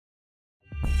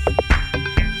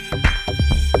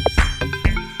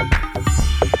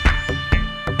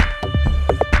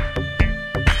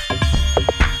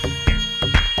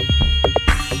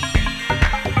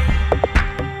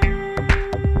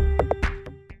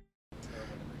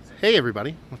Hey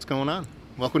everybody, what's going on?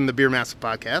 Welcome to the Beer Massive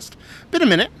Podcast. Been a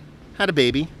minute, had a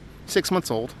baby, 6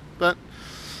 months old, but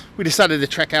we decided to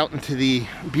trek out into the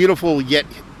beautiful yet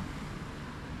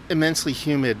immensely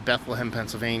humid Bethlehem,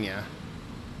 Pennsylvania,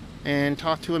 and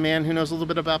talk to a man who knows a little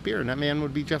bit about beer, and that man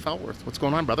would be Jeff Outworth. What's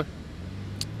going on, brother?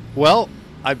 Well,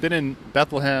 I've been in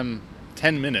Bethlehem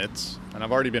 10 minutes, and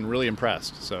I've already been really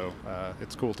impressed, so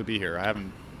it's cool to be here. I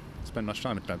haven't spent much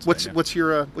time in Pennsylvania. What's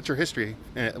your history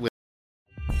with?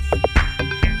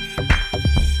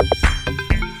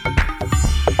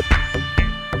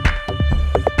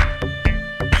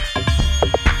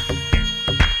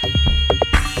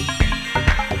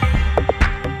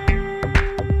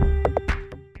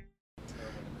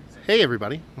 Hey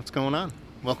everybody, what's going on?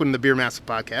 Welcome to the Beer Massive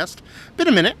Podcast. Been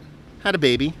a minute, had a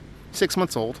baby, 6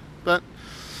 months old, but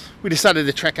we decided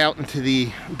to trek out into the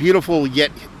beautiful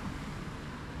yet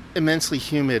immensely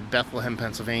humid Bethlehem,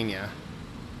 Pennsylvania,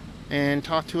 and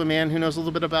talk to a man who knows a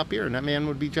little bit about beer, and that man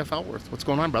would be Jeff Outworth. What's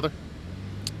going on, brother?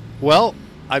 Well,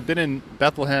 I've been in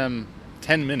Bethlehem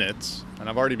 10 minutes, and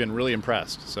I've already been really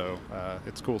impressed, so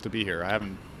it's cool to be here. I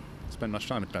haven't spent much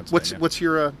time in Pennsylvania. What's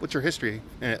your history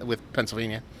with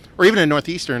Pennsylvania, or even in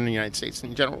northeastern United States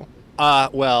in general?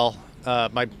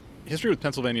 My history with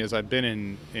Pennsylvania is I've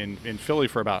been in Philly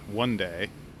for about one day,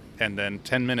 and then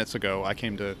 10 minutes ago I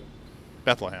came to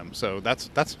Bethlehem. So that's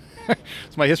that's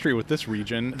my history with this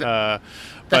region. That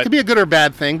could be a good or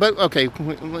bad thing, but okay,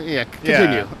 yeah,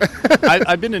 continue. Yeah.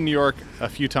 I've been to New York a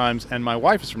few times, and my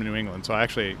wife is from New England, so I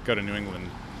actually go to New England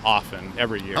often,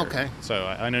 every year. Okay. So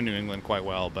I know New England quite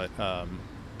well, but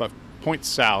points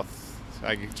south,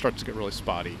 I start to get really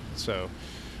spotty. So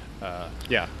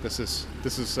this is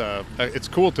it's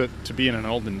cool to be in an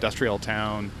old industrial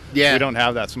town. Yeah. We don't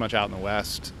have that so much out in the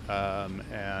West,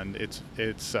 and it's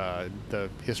the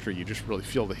history. You just really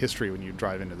feel the history when you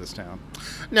drive into this town.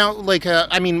 Now,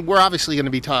 we're obviously going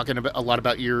to be talking a lot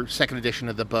about your second edition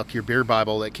of the book, your Beer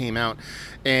Bible that came out,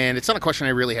 and it's not a question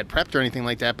I really had prepped or anything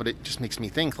like that, but it just makes me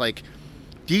think,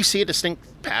 do you see a distinct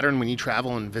pattern when you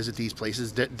travel and visit these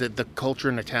places, the culture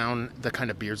in the town, the kind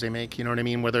of beers they make, you know what I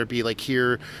mean? Whether it be like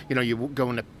here, you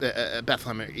go into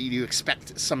Bethlehem, you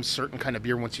expect some certain kind of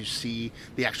beer once you see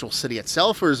the actual city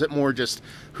itself, or is it more just,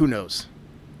 who knows?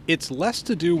 It's less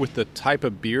to do with the type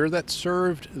of beer that's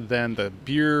served than the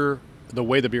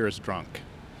way the beer is drunk.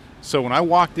 So when I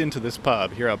walked into this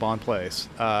pub here at Bond Place,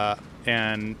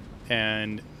 and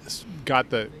got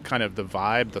the kind of the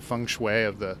vibe, the feng shui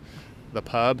of the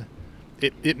pub,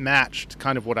 it matched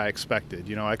kind of what I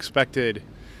expected. I expected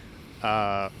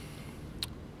a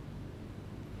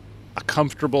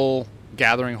comfortable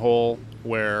gathering hole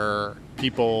where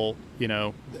people,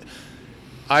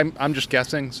 I'm just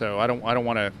guessing, so I don't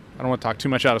want to talk too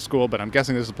much out of school, but I'm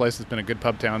guessing this is a place that's been a good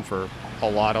pub town for a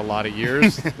lot of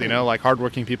years. Like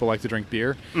hardworking people like to drink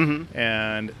beer, mm-hmm.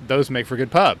 and those make for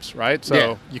good pubs, right? So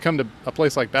yeah. You come to a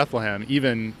place like Bethlehem,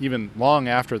 even long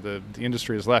after the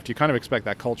industry has left, you kind of expect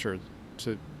that culture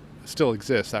to still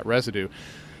exist, that residue.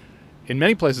 In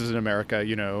many places in America,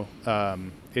 you have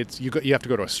to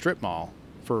go to a strip mall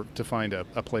to find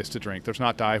a place to drink. There's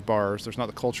not dive bars. There's not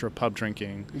the culture of pub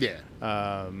drinking. Yeah.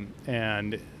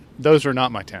 And those are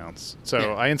not my towns. So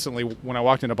yeah. I instantly, when I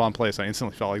walked into Bond Place, I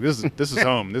instantly felt like this is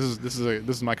home. This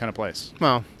is my kind of place.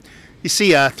 Well, you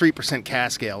see a 3%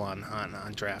 cask ale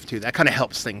on draft too. That kind of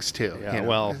helps things too. Yeah.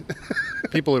 Well,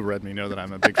 people who've read me know that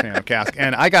I'm a big fan of cask,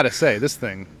 and I got to say, this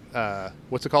thing,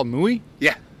 what's it called, Mooey?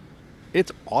 Yeah.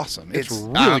 It's awesome. It's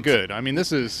really good. I mean,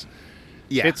 this is.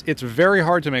 Yeah. It's very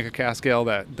hard to make a cask ale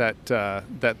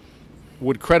that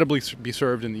would credibly be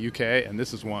served in the UK, and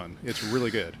this is one. It's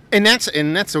really good. And that's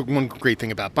the one great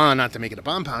thing about Bond, not to make it a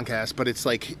Bond podcast, but it's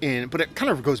but it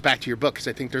kind of goes back to your book, because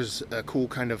I think there's a cool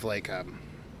kind of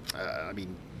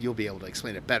you'll be able to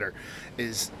explain it better,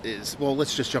 well,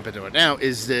 let's just jump into it now,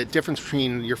 is the difference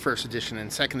between your first edition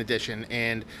and second edition,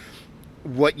 and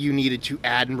what you needed to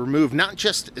add and remove, not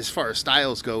just as far as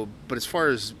styles go, but as far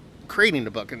as creating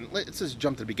the book. And let's just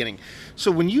jump to the beginning.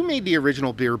 So when you made the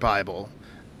original Beer Bible,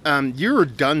 you were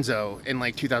donezo in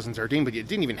 2013, but it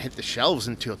didn't even hit the shelves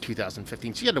until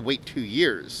 2015. So you had to wait 2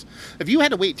 years. If you had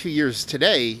to wait 2 years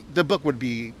today, the book would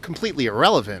be completely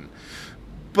irrelevant.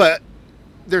 But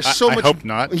there's so much. I hope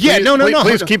not. Yeah,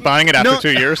 Please keep buying it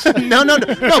after 2 years. No,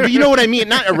 but you know what I mean.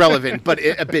 Not irrelevant, but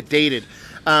a bit dated.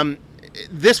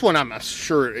 This one, I'm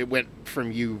sure it went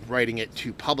from you writing it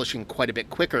to publishing quite a bit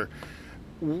quicker.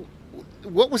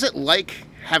 What was it like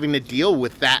having to deal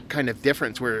with that kind of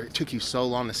difference, where it took you so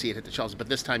long to see it hit the shelves, but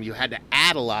this time you had to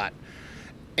add a lot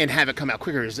and have it come out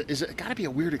quicker? Is it got to be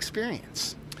a weird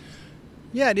experience?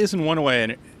 Yeah, it is in one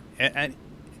way, and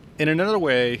in another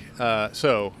way.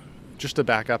 So just to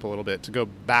back up a little bit, to go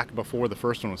back before the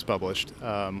first one was published,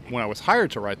 when I was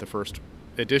hired to write the first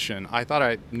edition, I thought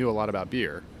I knew a lot about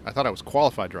beer. I thought I was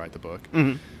qualified to write the book.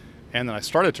 Mm-hmm. And then I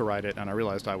started to write it, and I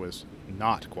realized I was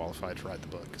not qualified to write the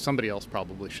book. Somebody else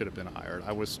probably should have been hired.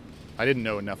 I didn't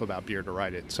know enough about beer to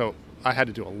write it. So I had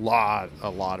to do a lot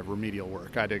of remedial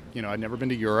work. I had to, I'd never been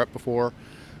to Europe before,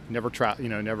 never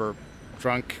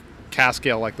drunk cask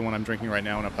ale like the one I'm drinking right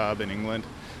now in a pub in England.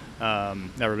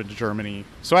 Never been to Germany.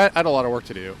 So I had a lot of work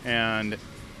to do. And,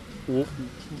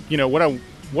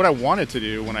 what I wanted to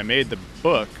do when I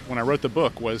wrote the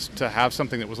book, was to have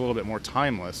something that was a little bit more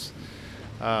timeless,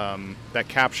 that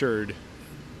captured,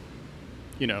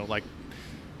 like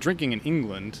drinking in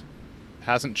England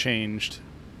hasn't changed.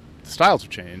 The styles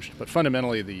have changed, but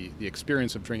fundamentally the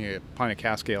experience of drinking a pint of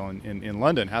cask ale in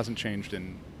London hasn't changed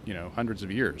in, hundreds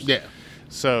of years. Yeah.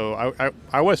 So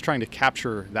I was trying to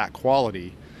capture that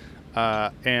quality,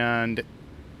 and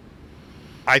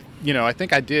I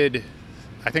think I did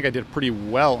pretty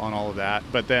well on all of that.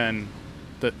 But then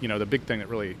the big thing that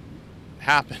really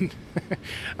happened,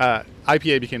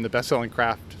 IPA became the best-selling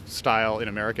craft style in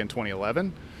America in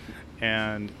 2011,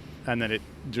 and then it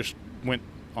just went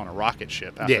on a rocket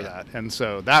ship after that. And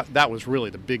so that was really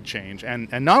the big change, and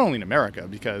not only in America,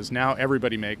 because now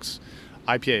everybody makes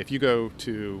IPA. If you go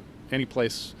to any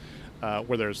place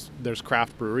where there's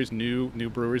craft breweries, new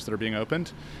breweries that are being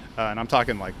opened, and I'm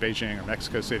talking like Beijing or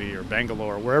Mexico City or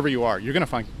Bangalore, wherever you are, you're going to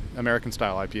find American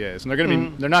style IPAs,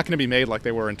 and they're not going to be made like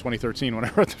they were in 2013 when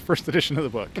I wrote the first edition of the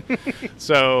book.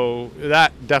 So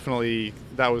that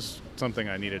was something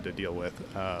I needed to deal with.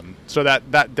 So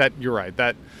that you're right,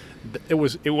 that it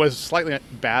was slightly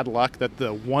bad luck that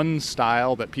the one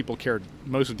style that people cared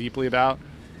most deeply about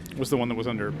was the one that was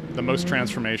under the most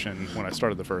transformation when I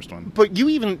started the first one. But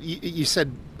you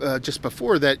said just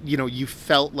before that, you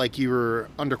felt like you were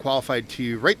underqualified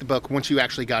to write the book once you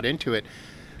actually got into it.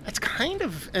 That's kind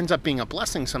of ends up being a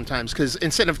blessing sometimes, because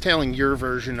instead of telling your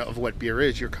version of what beer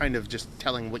is, you're kind of just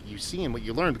telling what you see and what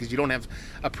you learn, because you don't have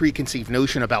a preconceived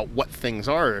notion about what things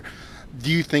are.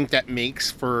 Do you think that makes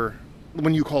for,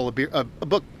 when you call a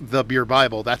book the Beer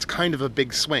Bible, that's kind of a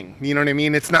big swing? You know what I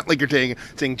mean? It's not like you're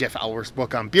saying Jeff Alworth's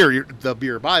book on beer, the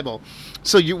Beer Bible.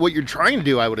 So what you're trying to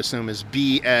do, I would assume, is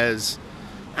be as,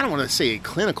 I don't want to say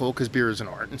clinical, because beer is an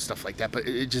art and stuff like that, but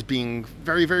it just being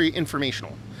very, very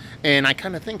informational. And I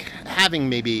kind of think having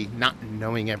maybe not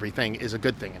knowing everything is a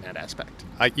good thing in that aspect.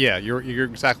 You're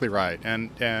exactly right.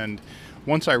 And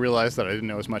once I realized that I didn't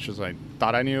know as much as I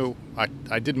thought I knew,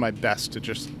 I did my best to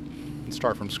just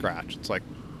start from scratch. It's like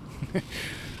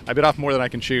I bit off more than I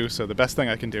can chew, so the best thing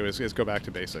I can do is go back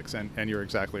to basics. And you're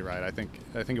exactly right. I think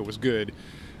it was good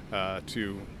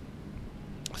to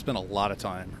spend a lot of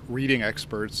time reading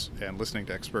experts and listening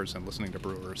to experts and listening to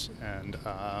brewers. And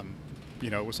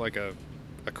it was like a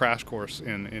crash course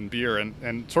in beer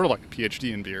and sort of like a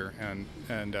PhD in beer.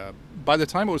 And by the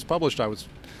time it was published,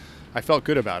 I felt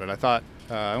good about it. I thought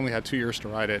I only had 2 years to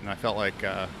write it, and I felt like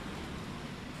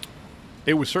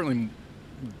it was certainly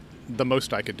the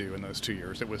most I could do in those 2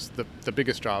 years. It was the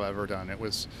biggest job I've ever done. It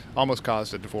was almost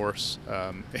caused a divorce.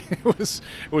 It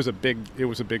was a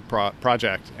big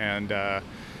project, and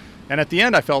at the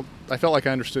end I felt like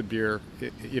I understood beer,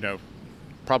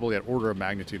 probably at order of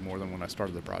magnitude more than when I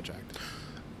started the project.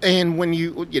 And when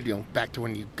back to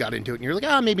when you got into it, and you're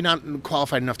like, maybe not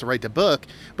qualified enough to write the book,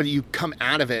 but you come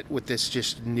out of it with this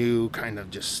just new kind of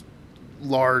just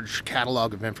large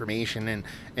catalog of information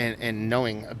and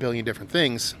knowing a billion different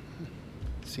things.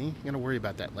 See, you're going to worry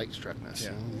about that light struckness.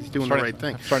 Yeah. He's doing the right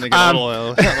thing. I'm starting to get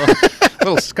a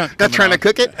little skunk. Not trying to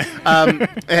cook it.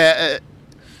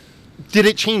 Did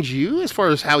it change you as far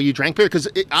as how you drank beer? Because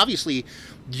obviously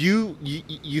you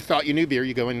thought you knew beer.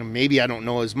 You go in, maybe I don't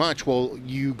know as much. Well,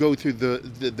 you go through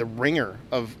the ringer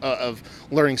of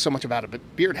learning so much about it. But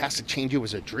beer has to change you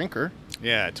as a drinker.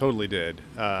 Yeah, it totally did.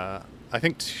 I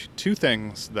think two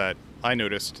things that I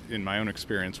noticed in my own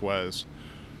experience was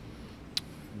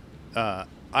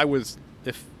I was,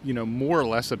 more or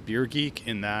less a beer geek,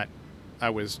 in that I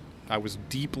was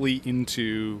deeply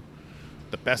into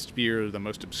the best beer, the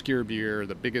most obscure beer,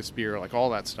 the biggest beer, like all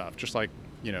that stuff. Just like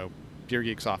beer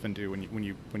geeks often do when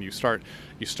you start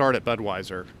at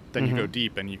Budweiser, then you go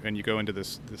deep and you go into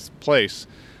this place.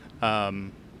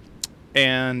 And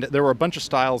there were a bunch of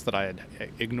styles that I had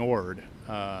ignored,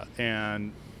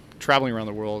 and traveling around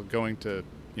the world, going to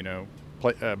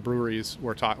breweries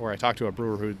where I talked to a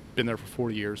brewer who'd been there for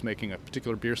 40 years making a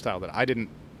particular beer style that I didn't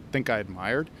think I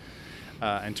admired,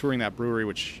 and touring that brewery,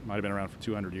 which might have been around for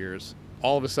 200 years.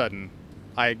 All of a sudden,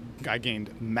 I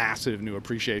gained massive new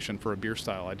appreciation for a beer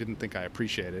style I didn't think I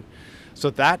appreciated. So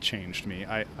that changed me.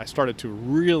 I started to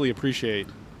really appreciate,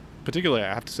 particularly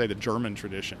I have to say, the German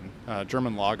tradition.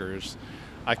 German lagers,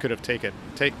 I could have taken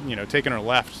or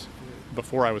left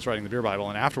before I was writing the Beer Bible,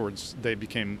 and afterwards they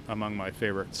became among my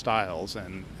favorite styles,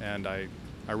 and I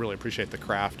really appreciate the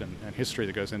craft and history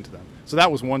that goes into them. So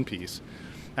that was one piece.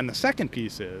 And the second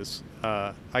piece is,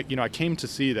 I came to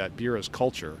see that beer as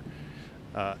culture.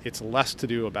 It's less to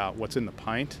do about what's in the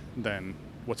pint than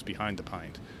what's behind the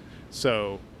pint.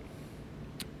 So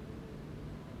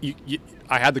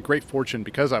I had the great fortune,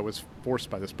 because I was forced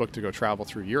by this book to go travel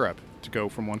through Europe, to go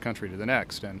from one country to the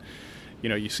next. And,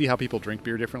 you see how people drink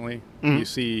beer differently. Mm-hmm. You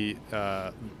see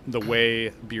the way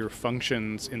beer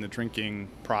functions in the drinking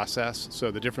process. So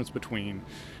the difference between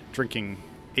drinking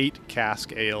 8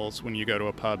 cask ales when you go to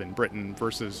a pub in Britain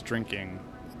versus drinking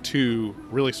 2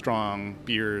 really strong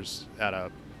beers at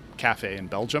a cafe in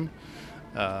Belgium.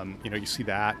 You see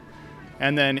that.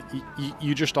 And then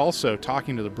you just also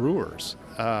talking to the brewers.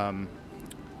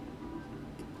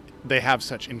 They have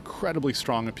such incredibly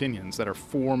strong opinions that are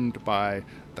formed by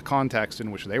the context in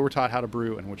which they were taught how to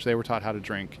brew and which they were taught how to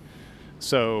drink.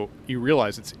 So you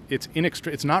realize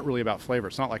it's not really about flavor.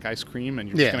 It's not like ice cream and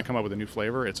you're just going to come up with a new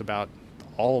flavor. It's about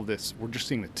all of this. We're just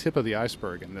seeing the tip of the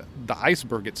iceberg, and the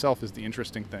iceberg itself is the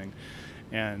interesting thing.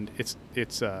 And it's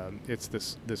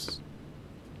this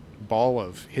ball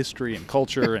of history and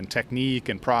culture and technique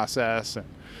and process, and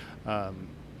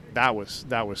that was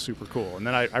super cool. And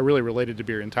then I really related to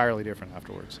beer entirely different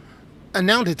afterwards. And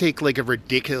now, to take like a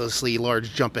ridiculously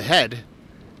large jump ahead,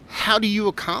 how do you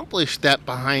accomplish that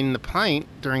behind the pint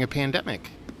during a pandemic?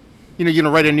 You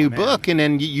write a new book, and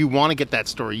then you want to get that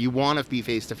story. You want to be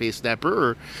face to face with that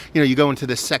brewer. You go into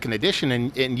the second edition,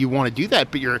 and you want to do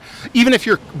that, but even if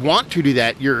you want to do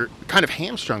that, you're kind of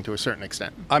hamstrung to a certain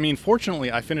extent. I mean,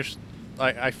 fortunately, I finished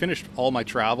all my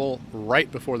travel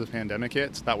right before the pandemic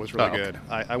hit. So that was really good.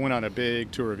 I went on a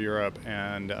big tour of Europe,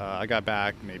 and I got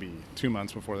back maybe 2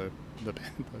 months before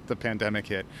the pandemic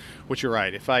hit. Which, you're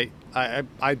right. If I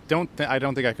don't think I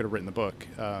could have written the book.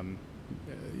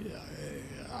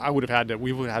 We would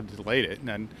have had to delay it,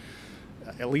 and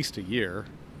at least a year,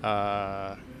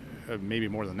 maybe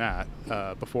more than that,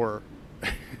 before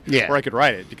I could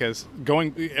write it. Because another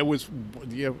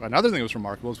thing that was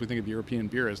remarkable is we think of European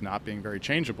beer as not being very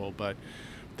changeable, but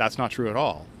that's not true at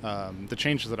all. The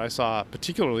changes that I saw,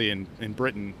 particularly in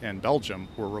Britain and Belgium,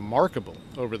 were remarkable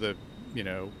over the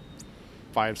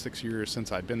 5-6 years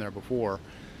since I'd been there before.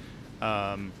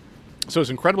 So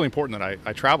it's incredibly important that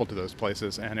I traveled to those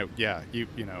places, and it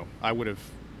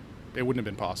wouldn't have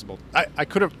been possible.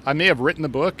 I may have written the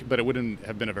book, but it wouldn't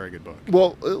have been a very good book.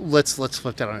 Well, let's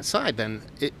flip that on its side then.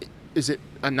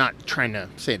 I'm not trying to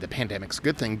say the pandemic's a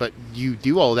good thing, but you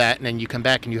do all that, and then you come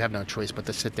back and you have no choice but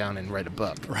to sit down and write a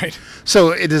book. Right.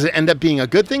 So does it end up being a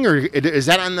good thing, or does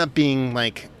that end up being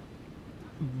like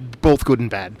both good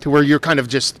and bad, to where you're kind of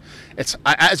just, as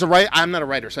a writer, I'm not a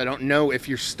writer, so I don't know if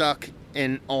you're stuck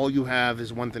and all you have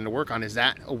is one thing to work on. Is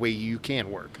that a way you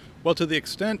can work? Well, to the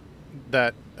extent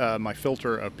that my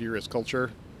filter of beer as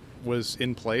culture was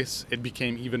in place, it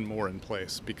became even more in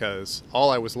place, because all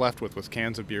I was left with was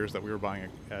cans of beers that we were buying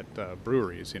at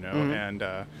breweries, mm-hmm. And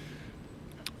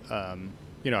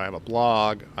I have a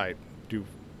blog, I do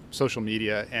social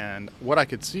media, and what I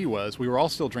could see was we were all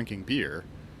still drinking beer,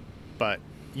 but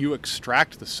you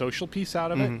extract the social piece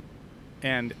out of mm-hmm. it,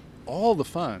 and all the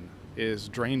fun is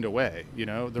drained away.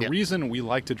 The reason we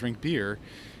like to drink beer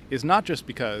is not just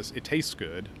because it tastes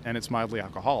good and it's mildly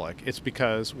alcoholic. It's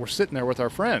because we're sitting there with our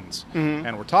friends mm-hmm.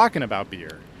 and we're talking about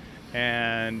beer,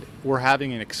 and we're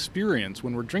having an experience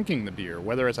when we're drinking the beer,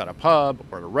 whether it's at a pub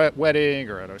or at a wedding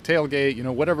or at a tailgate,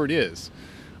 whatever it is.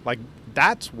 Like,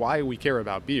 that's why we care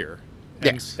about beer.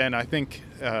 Yes. And I think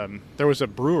there was a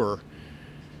brewer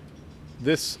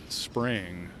this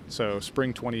spring, so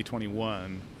spring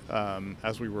 2021,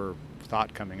 as we were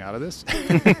thought coming out of this,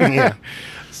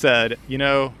 said,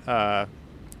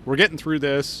 we're getting through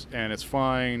this and it's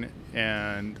fine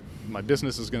and my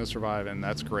business is going to survive and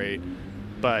that's great,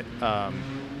 but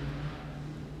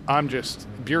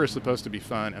beer is supposed to be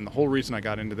fun, and the whole reason I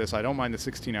got into this, I don't mind the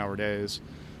 16-hour days,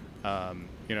 I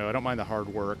don't mind the hard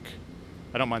work,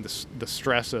 I don't mind the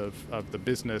stress of the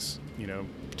business,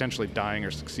 potentially dying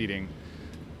or succeeding,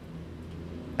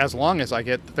 as long as I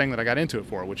get the thing that I got into it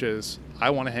for, which is I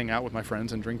want to hang out with my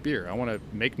friends and drink beer. I want to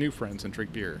make new friends and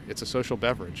drink beer. It's a social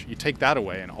beverage. You take that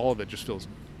away and all of it just feels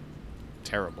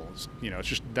terrible. It's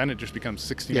just, then it just becomes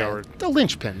 16-hour. The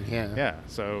linchpin, yeah. Yeah,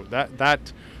 so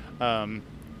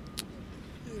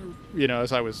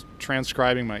as I was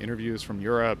transcribing my interviews from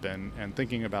Europe and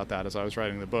thinking about that as I was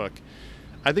writing the book,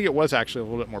 I think it was actually a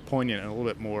little bit more poignant and a little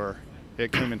bit more,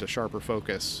 it came into sharper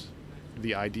focus,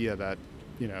 the idea that,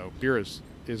 beer is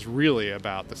really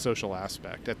about the social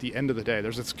aspect. At the end of the day,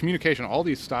 there's this communication, all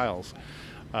these styles,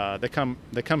 they come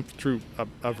through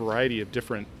a variety of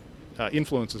different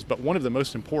influences, but one of the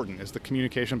most important is the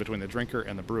communication between the drinker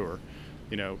and the brewer.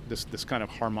 This kind of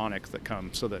harmonics that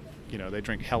comes so that, they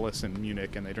drink Helles in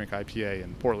Munich and they drink IPA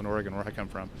in Portland, Oregon, where I come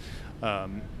from.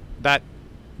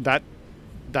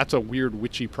 That's a weird,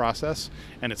 witchy process,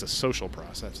 and it's a social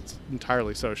process. It's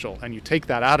entirely social, and you take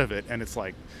that out of it, and it's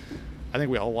like, I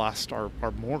think we all lost our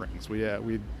moorings. We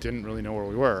didn't really know where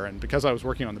we were, and because I was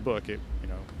working on the book,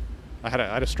 I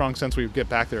had a strong sense we would get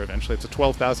back there eventually. It's a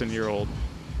 12,000-year-old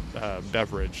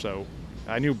beverage, so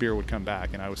I knew beer would come back,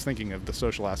 and I was thinking of the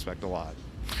social aspect a lot.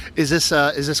 Is this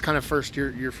kind of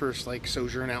your first like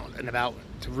sojourn out and about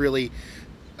to really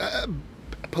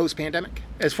post-pandemic,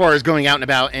 as far as going out and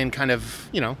about and kind of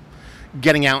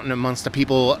getting out and amongst the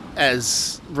people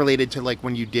as related to like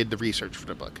when you did the research for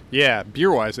the book? Yeah,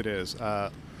 beer-wise, it is.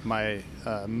 My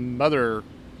mother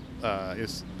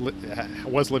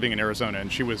was living in Arizona,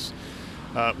 and she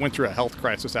went through a health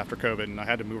crisis after COVID, and I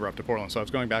had to move her up to Portland. So I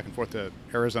was going back and forth to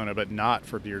Arizona, but not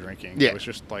for beer drinking. Yeah. It was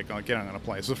just like getting on a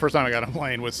plane. So the first time I got on a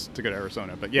plane was to go to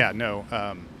Arizona. But yeah,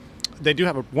 no. They do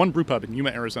have one brew pub in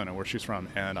Yuma, Arizona, where she's from,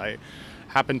 and I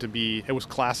happened to be, it was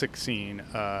classic scene.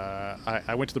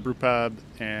 I went to the brew pub,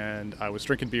 and I was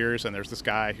drinking beers, and there's this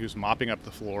guy who's mopping up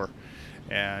the floor,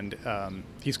 and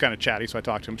he's kind of chatty, so I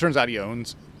talked to him. Turns out he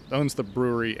owns the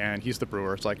brewery, and he's the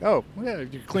brewer. It's like, oh, yeah,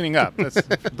 you're cleaning up.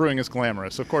 Brewing is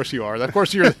glamorous. Of course you are. Of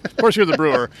course you're the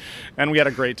brewer. And we had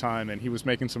a great time, and he was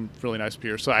making some really nice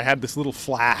beer. So I had this little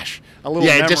flash, a little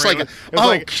memory. Just like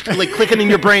like clicking in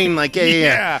your brain, like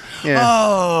yeah.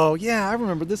 Oh yeah, I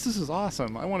remember this. This is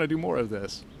awesome. I want to do more of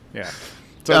this. Yeah.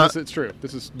 So it's true.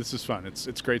 This is fun.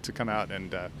 It's great to come out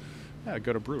and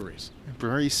go to breweries.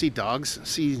 Breweries, see dogs,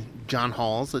 see John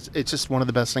Halls. It's just one of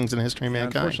the best things in the history of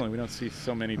mankind. Unfortunately, we don't see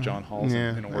so many John Halls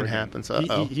in Oregon. It happens.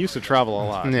 He used to travel a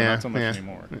lot, but not so much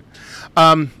anymore.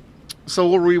 So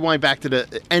we'll rewind back to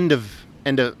the end of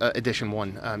edition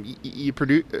 1. You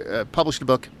published a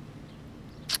book,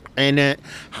 and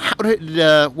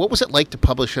what was it like to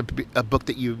publish a book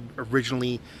that you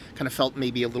originally kind of felt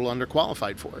maybe a little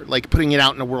underqualified for, like putting it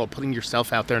out in the world, putting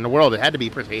yourself out there in the world? It had to be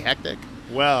pretty hectic.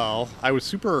 Well, I was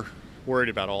super worried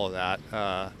about all of that,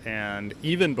 and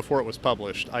even before it was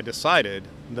published, I decided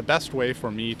the best way for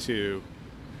me to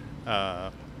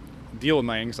deal with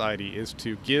my anxiety is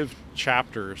to give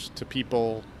chapters to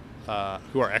people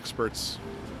who are experts.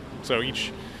 So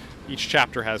each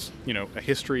chapter has a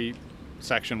history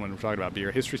section when we're talking about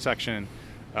beer, history section,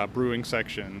 brewing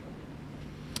section,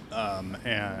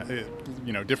 and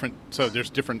different. So there's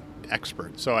different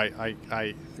experts. So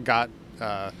I got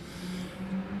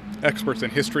experts in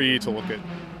history to look at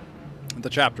the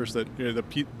chapters that the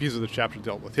pieces of the chapter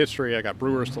dealt with history. I got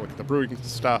brewers to look at the brewing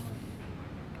stuff,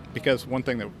 because one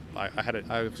thing that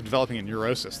I was developing a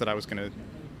neurosis that I was going to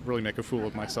really make a fool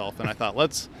of myself, and I thought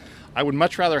I would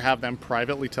much rather have them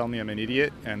privately tell me I'm an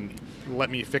idiot and let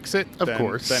me fix it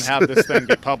than have this thing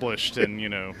get published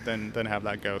and then have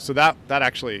that go. So that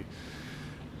actually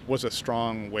was a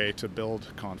strong way to build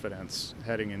confidence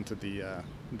heading into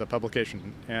the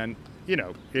publication. And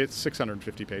it's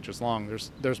 650 pages long.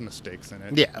 There's mistakes in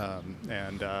it. Yeah.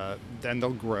 And then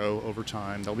they'll grow over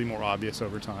time. They'll be more obvious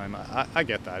over time. I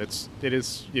get that. It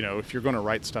is if you're going to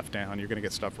write stuff down, you're going to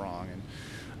get stuff wrong.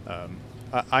 And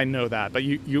I know that, but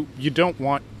you don't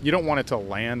want it to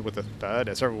land with a thud,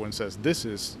 as everyone says. This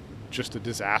is just a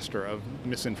disaster of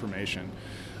misinformation.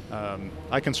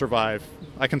 I can survive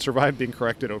being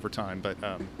corrected over time, but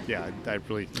you're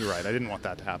right. I didn't want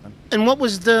that to happen. And what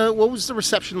was the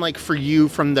reception like for you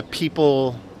from the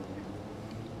people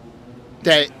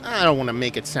that, I don't want to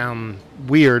make it sound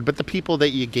weird, but the people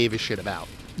that you gave a shit about?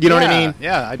 You know what I mean?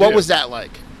 Yeah, I did. What was that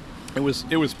like? It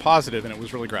was positive, and it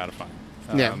was really gratifying.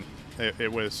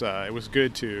 It was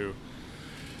good to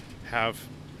have,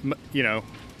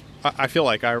 I feel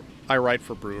like I write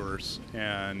for brewers,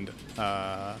 and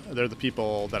they're the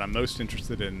people that I'm most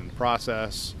interested in the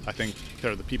process. I think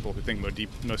they're the people who think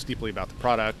most deeply about the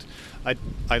product.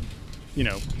 I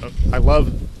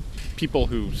love people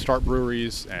who start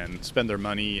breweries and spend their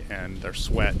money and their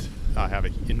sweat. I have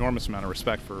an enormous amount of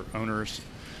respect for owners.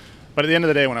 But at the end of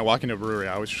the day, when I walk into a brewery,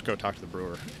 I always just go talk to the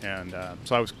brewer. And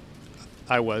so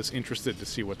I was interested to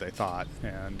see what they thought.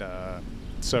 And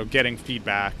so getting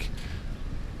feedback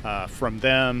from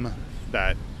them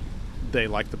that they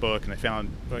liked the book, and they found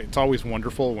it's always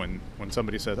wonderful when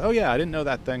somebody says, "Oh yeah, I didn't know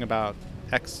that thing about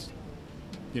X,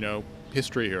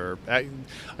 history," or I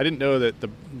didn't know that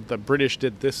the British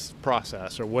did this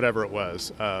process or whatever it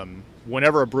was.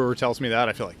 Whenever a brewer tells me that,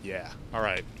 I feel like, yeah, all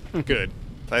right, good.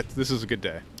 This is a good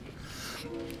day.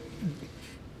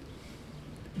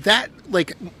 That,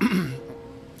 like,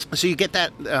 so you get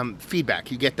that feedback.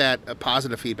 You get that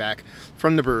positive feedback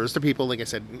from the brewers. The people, like I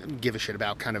said, give a shit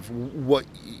about kind of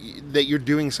that you're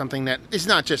doing something that is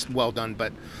not just well done,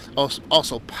 but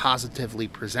also positively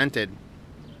presented.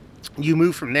 You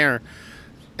move from there,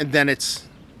 and then it's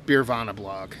Beervana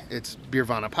blog. It's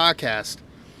Beervana podcast.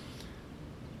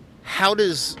 How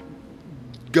does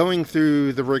going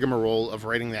through the rigmarole of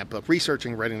writing that book,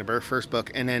 writing the first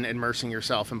book, and then immersing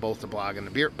yourself in both the blog and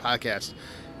the beer podcast,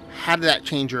 how did that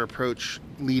change your approach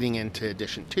leading into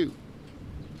edition 2?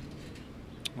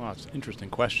 Well, that's an interesting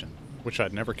question, which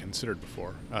I'd never considered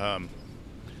before.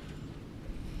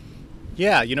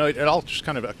 Yeah, it all just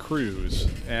kind of accrues.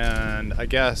 And I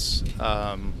guess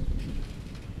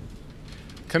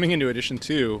coming into edition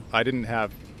 2, I didn't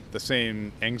have the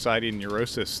same anxiety and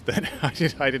neurosis that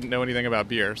I didn't know anything about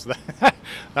beer, so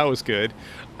that was good.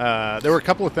 There were a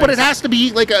couple of things. But it has to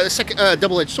be like a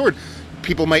double-edged sword.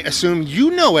 People might assume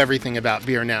you know everything about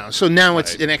beer now, so now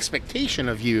it's an expectation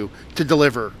of you to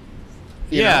deliver.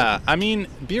 You know? I mean,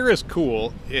 beer is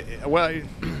cool.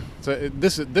 So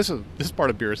this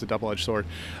part of beer is a double-edged sword.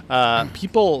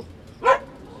 People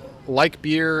like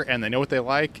beer and they know what they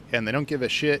like, and they don't give a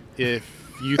shit if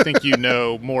you think you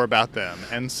know more about them.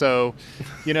 And so,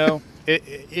 beer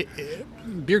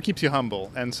keeps you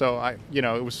humble. And so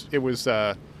it was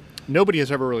nobody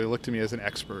has ever really looked to me as an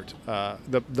expert.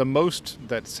 The most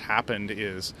that's happened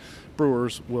is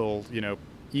brewers will,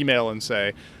 email and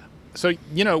say, so,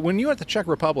 when you were at the Czech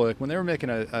Republic, when they were making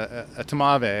a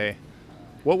Tmave,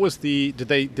 what was did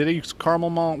they use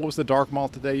caramel malt? What was the dark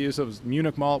malt that they used? It was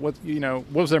Munich malt. What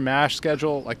was their mash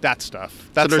schedule? Like that stuff.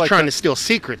 That's so they're trying to steal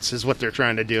secrets is what they're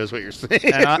trying to do, is what you're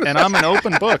saying. And I'm an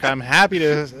open book. I'm happy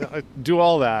to do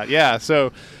all that. Yeah.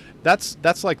 So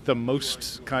that's like the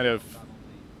most kind of,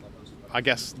 I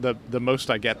guess, the most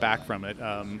I get back from it.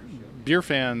 Beer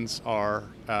fans are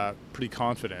pretty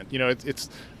confident. It's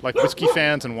like whiskey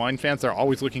fans and wine fans. They're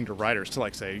always looking to writers to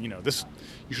say, this.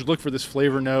 You should look for this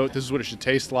flavor note. This is what it should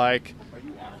taste like.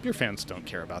 Beer fans don't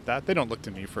care about that. They don't look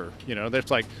to me for, they're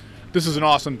like, this is an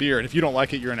awesome beer, and if you don't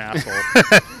like it, you're an asshole.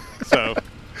 So,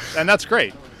 and that's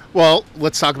great. Well,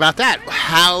 let's talk about that.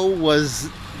 How was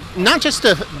not just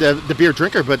the beer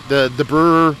drinker, but the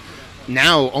brewer?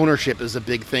 Now ownership is a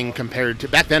big thing compared to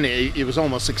back then. It was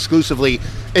almost exclusively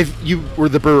if you were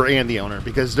the brewer and the owner,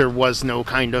 because there was no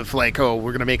kind of we're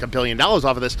going to make $1 billion off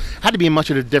of this. It had to be much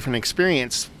of a different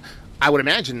experience, I would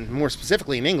imagine, more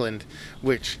specifically in England,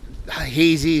 which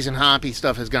hazies and hoppy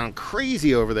stuff has gone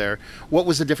crazy over there. What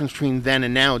was the difference between then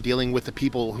and now, dealing with the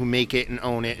people who make it and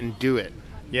own it and do it?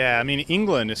 Yeah, I mean,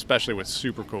 England especially was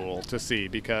super cool to see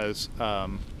because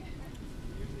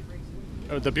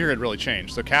the beer had really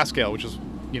changed. So cask ale, which is,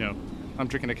 I'm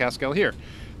drinking a cask ale here.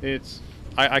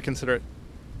 I consider it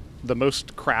the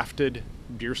most crafted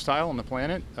beer style on the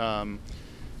planet.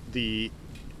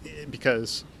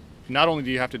 Because not only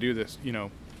do you have to do this,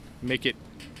 make it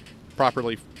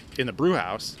properly in the brew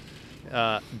house,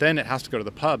 then it has to go to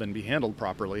the pub and be handled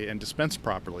properly and dispensed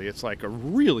properly. It's like a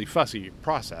really fussy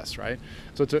process, right?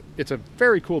 So it's a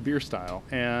very cool beer style.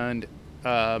 And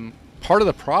part of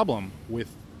the problem with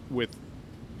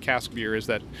cask beer is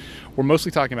that we're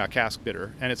mostly talking about cask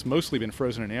bitter, and it's mostly been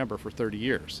frozen in amber for 30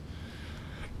 years,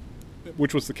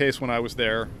 which was the case when I was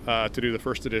there to do the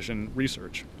first edition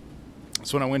research.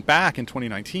 So when I went back in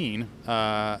 2019,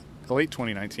 late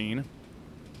 2019,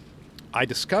 I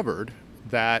discovered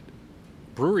that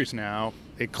breweries now,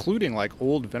 including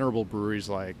old venerable breweries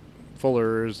like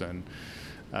Fuller's and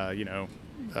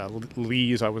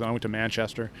Lee's, I went to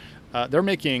Manchester, they're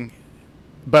making,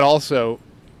 but also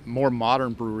more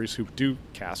modern breweries who do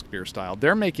cask beer style,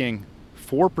 they're making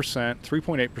 4%,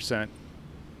 3.8%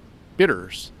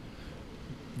 bitters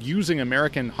using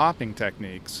American hopping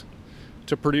techniques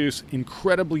to produce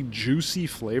incredibly juicy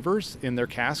flavors in their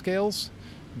cask ales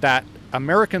that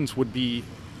Americans would be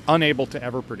unable to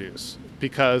ever produce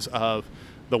because of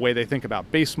the way they think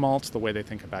about base malts, the way they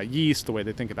think about yeast, the way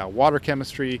they think about water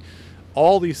chemistry,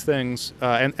 all these things,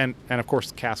 and of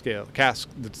course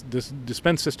this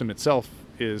dispense system itself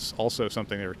is also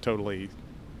something that totally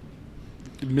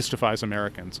mystifies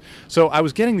Americans. So I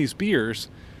was getting these beers.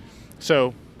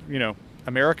 So,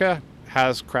 America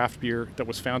has craft beer that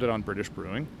was founded on British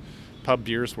brewing. Pub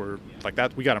beers were like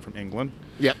that. We got them from England.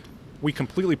 Yep. We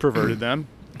completely perverted them.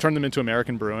 turned them into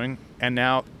American brewing, and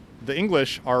now the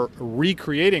English are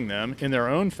recreating them in their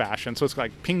own fashion. So it's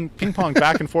like ping pong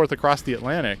back and forth across the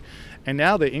Atlantic. And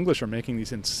now the English are making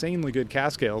these insanely good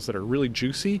cask ales that are really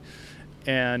juicy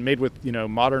and made with,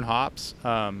 modern hops.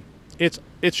 It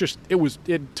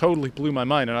totally blew my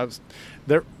mind. And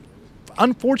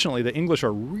unfortunately, the English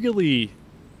are really,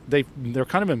 they're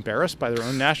kind of embarrassed by their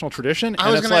own national tradition.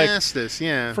 I was going to ask this,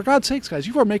 yeah. For God's sakes, guys,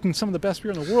 you are making some of the best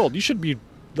beer in the world. You should be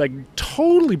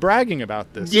totally bragging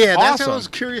about this. Yeah, awesome. That's what I was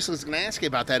curious. I was going to ask you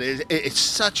about that. It's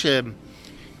such a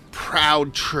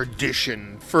proud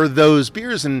tradition for those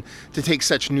beers, and to take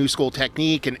such new school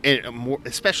technique and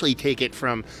especially take it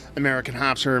from American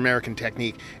hops or American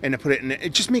technique and to put it in,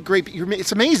 it just make great.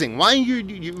 It's amazing. Why are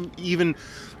you even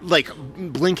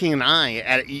blinking an eye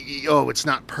at it? Oh, it's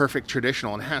not perfect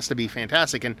traditional. It has to be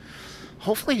fantastic. And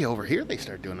hopefully over here they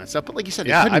start doing that stuff. But like you said,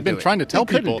 yeah, I've been trying to tell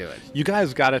people, you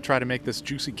guys got to try to make this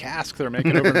juicy cask they're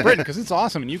making over in Britain, because it's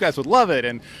awesome and you guys would love it.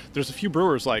 And there's a few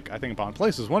brewers, I think Bond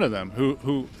Place is one of them,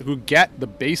 who get the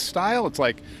base style. It's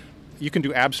like you can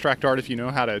do abstract art if you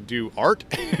know how to do art.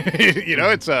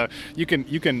 It's you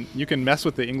can mess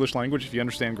with the English language if you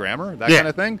understand grammar, that kind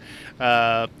of thing.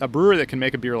 A brewer that can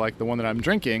make a beer like the one that I'm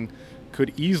drinking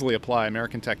could easily apply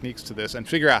American techniques to this and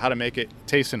figure out how to make it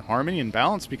taste in harmony and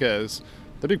balance, because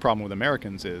the big problem with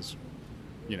Americans is,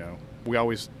 we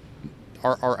always,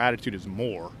 our attitude is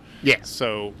more. Yeah.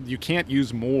 So you can't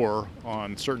use more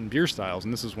on certain beer styles,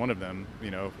 and this is one of them.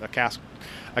 A cask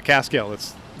ale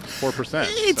that's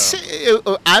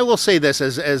 4%. I will say this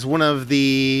as one of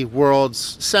the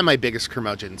world's semi-biggest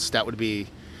curmudgeons. That would be,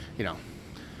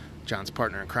 John's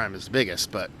partner in crime is the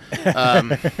biggest, but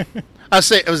I'll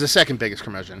say it was the second biggest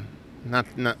curmudgeon. Not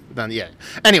yet.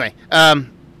 Anyway,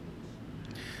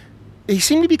 he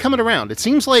seemed to be coming around. It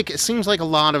seems like a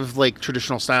lot of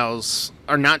traditional styles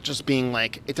are not just being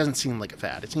it doesn't seem like a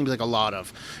fad. It seems like a lot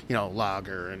of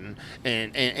lager and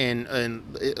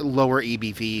lower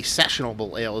ABV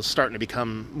sessionable ale is starting to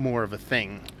become more of a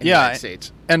thing in the United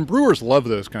States. And brewers love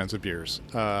those kinds of beers.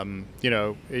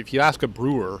 If you ask a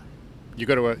brewer,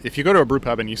 if you go to a brew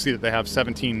pub and you see that they have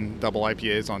 17 double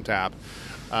IPAs on tap,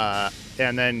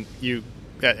 and then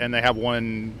they have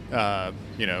one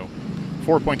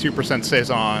 4.2%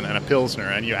 Saison and a Pilsner,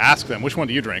 and you ask them, which one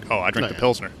do you drink? Oh, I drink the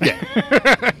Pilsner.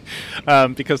 Yeah.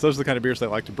 Because those are the kind of beers they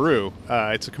like to brew.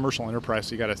 It's a commercial enterprise,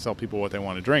 so you got to tell people what they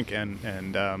want to drink, and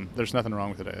there's nothing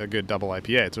wrong with a good double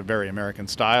IPA. It's a very American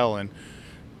style, and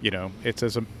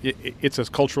it's as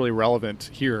culturally relevant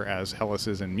here as Helles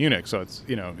is in Munich, so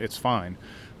it's fine.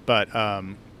 But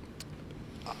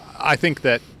I think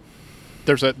that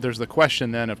there's the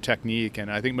question then of technique,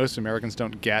 and I think most Americans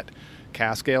don't get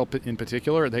cask ale in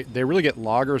particular. They really get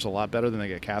lagers a lot better than they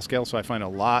get cask ale, so I find a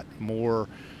lot more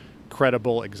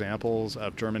credible examples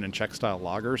of German and Czech style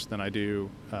lagers than I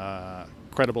do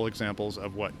credible examples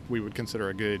of what we would consider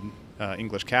a good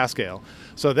English cask ale.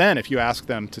 So then if you ask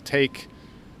them to take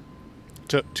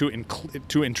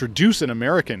to introduce an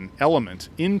American element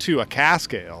into a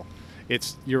cask ale,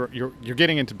 you're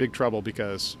getting into big trouble,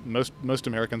 because most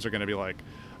Americans are going to be like,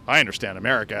 I understand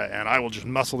America, and I will just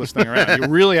muscle this thing around. You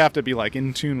really have to be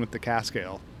in tune with the cask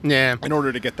ale, in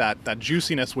order to get that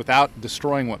juiciness without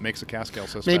destroying what makes a cask ale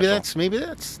so special. Maybe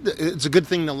that's it's a good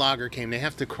thing the lager came. They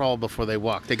have to crawl before they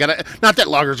walk. They gotta, not that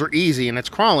lagers are easy and it's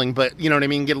crawling, but you know what I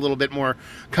mean. Get a little bit more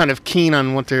kind of keen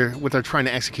on what they're trying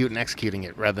to execute and executing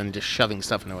it, rather than just shoving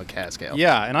stuff into a cask ale.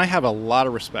 Yeah, and I have a lot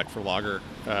of respect for lager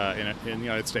in the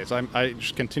United States. I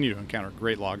just continue to encounter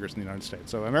great lagers in the United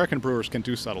States. So American brewers can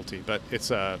do subtlety, but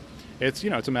it's a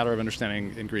matter of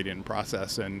understanding ingredient and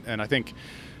process, and I think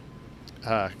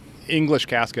English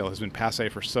cask ale has been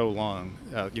passé for so long.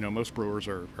 Most brewers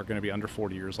are going to be under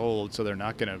 40 years old, so they're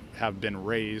not going to have been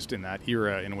raised in that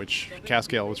era in which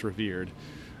cask ale was revered.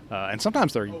 And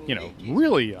sometimes they're,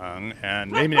 really young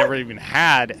and maybe never even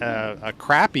had a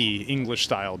crappy English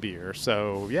style beer.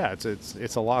 So yeah,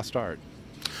 it's a lost art.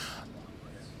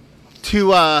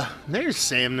 There's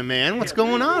Sam the man. What's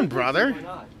going on, brother?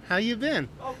 How you been?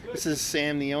 Oh, good. This is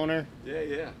Sam the owner.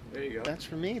 Yeah. There you go. That's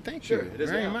for me. Thank Sure, you it is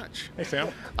very now. much. Hey Sam.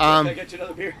 Can I get you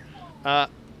another beer?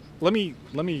 Let me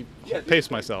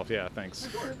pace myself. Yeah, thanks.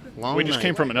 Long We just night.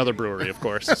 came from another brewery, of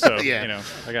course. So Yeah.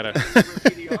 I gotta.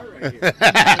 PDR right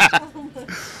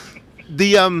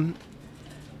here.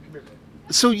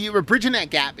 So you were bridging that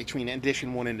gap between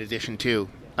edition 1 and edition 2.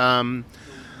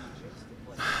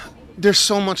 There's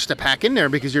so much to pack in there,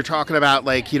 because you're talking about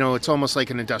it's almost like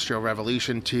an industrial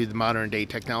revolution to the modern day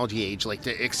technology age.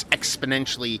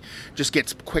 Exponentially just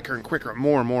gets quicker and quicker,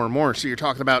 more and more and more. So you're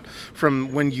talking about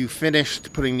from when you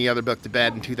finished putting the other book to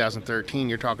bed in 2013,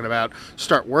 you're talking about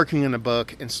start working on a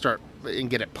book and start and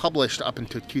get it published up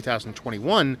until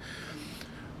 2021.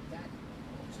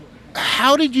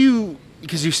 How did you,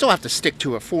 because you still have to stick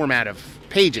to a format of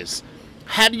pages,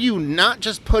 how do you not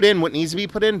just put in what needs to be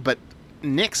put in, but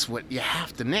nix what you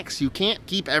have to nix? You can't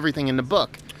keep everything in the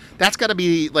book. That's got to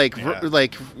be the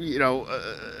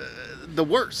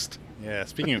worst. Yeah,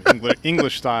 speaking of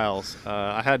English styles,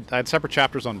 I had separate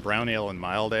chapters on brown ale and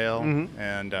mild ale,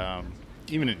 and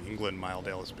even in England, mild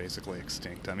ale is basically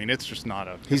extinct. I mean, it's just not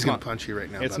a. He's going to punch you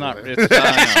right now. It's by not. the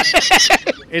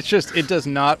way. It's just it does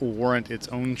not warrant its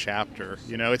own chapter.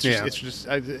 You know, it's just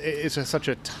it's such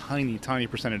a tiny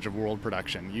percentage of world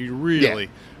production. You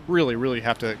really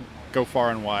have to go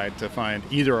far and wide to find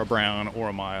either a brown or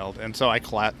a mild, and so I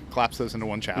collapse those into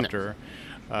one chapter.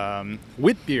 No.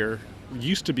 Wit beer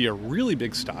used to be a really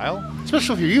big style,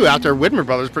 especially for you out there. Widmer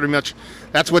Brothers, pretty much.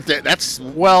 That's what that's.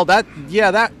 Well, that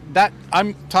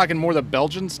I'm talking more the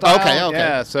Belgian style. Okay.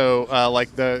 Yeah. So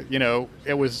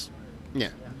it was. Yeah.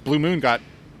 Blue Moon got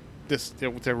this. They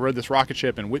rode this rocket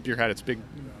ship, and Wit beer had its big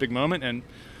moment, and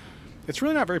it's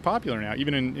really not very popular now,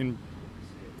 even in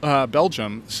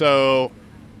Belgium. So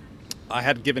I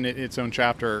had given it its own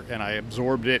chapter, and I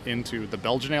absorbed it into the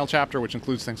Belgian ale chapter, which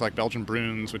includes things like Belgian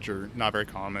Bruins, which are not very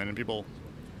common, and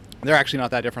they're actually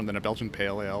not that different than a Belgian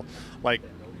pale ale. Like,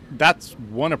 that's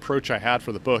one approach I had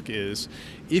for the book is,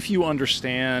 if you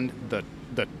understand the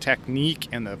technique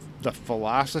and the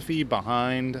philosophy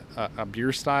behind a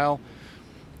beer style,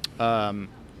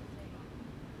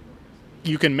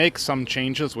 you can make some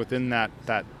changes within that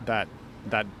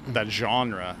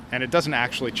genre, and it doesn't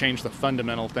actually change the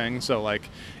fundamental thing. So, like,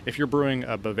 if you're brewing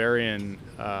a Bavarian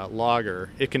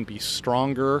lager, it can be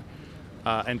stronger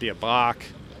and be a Bock.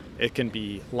 It can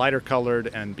be lighter colored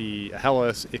and be a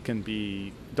Helles. It can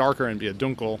be darker and be a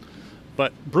Dunkel.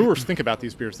 But brewers think about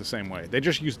these beers the same way. They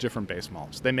just use different base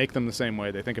malts. They make them the same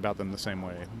way. They think about them the same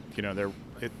way. You know,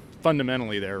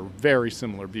 fundamentally they're very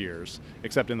similar beers,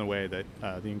 except in the way that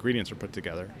the ingredients are put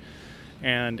together.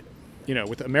 And you know,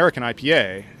 with American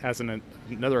IPA, as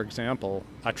another example,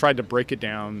 I tried to break it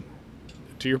down.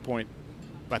 To your point,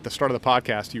 at the start of the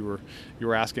podcast, you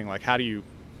were asking, like, how do you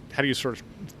sort of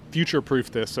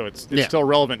future-proof this so it's still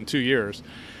relevant in 2 years?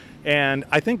 And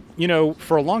I think, you know,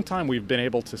 for a long time we've been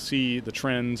able to see the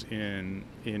trends in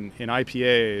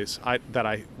IPAs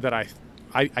that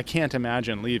I can't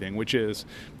imagine leaving, which is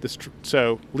this.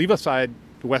 So leave aside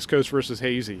West Coast versus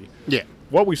hazy. Yeah.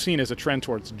 What we've seen is a trend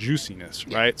towards juiciness,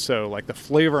 right? So like the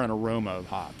flavor and aroma of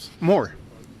hops. More.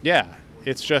 Yeah.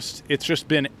 It's just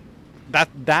been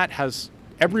that has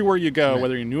everywhere you go,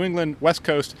 whether you're in New England, West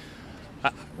Coast.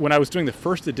 When I was doing the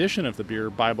first edition of the Beer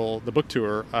Bible, the book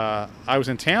tour, I was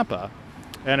in Tampa,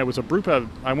 and it was a brew pub.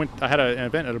 I had an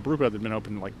event at a brew pub that had been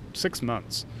open like 6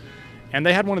 months, and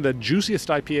they had one of the juiciest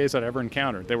IPAs I'd ever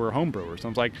encountered. They were home brewers. I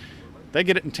was like, they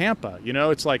get it in Tampa. You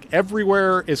know, it's like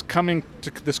everywhere is coming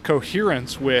to this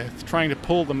coherence with trying to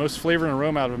pull the most flavor and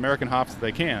aroma out of American hops that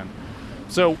they can.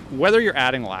 So whether you're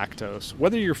adding lactose,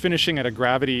 whether you're finishing at a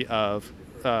gravity of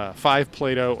 5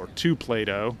 Plato or 2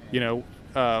 Plato, you know,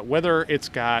 whether it's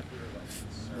got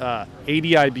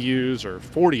 80 IBUs or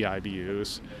 40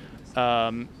 IBUs,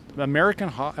 American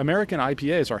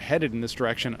IPAs are headed in this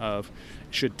direction of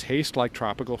should taste like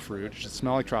tropical fruit, should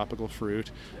smell like tropical fruit,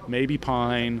 maybe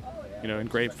pine, you know, and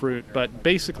grapefruit, but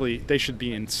basically they should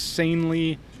be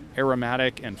insanely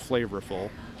aromatic and flavorful.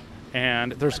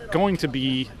 And there's going to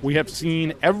be, we have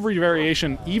seen every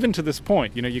variation, even to this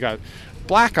point. You know, you got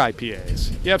black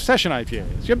IPAs, you have session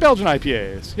IPAs, you have Belgian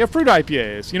IPAs, you have fruit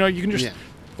IPAs. You know, you can just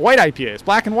white IPAs,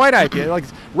 black and white IPAs, like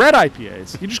red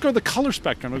IPAs. You just go to the color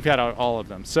spectrum. We've had all of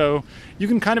them. So you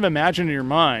can kind of imagine in your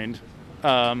mind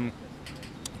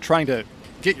trying to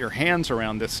get your hands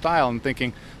around this style and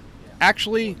thinking,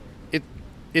 actually,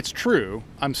 it's true.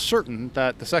 I'm certain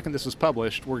that the second this is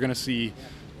published, we're going to see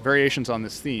variations on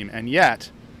this theme, and yet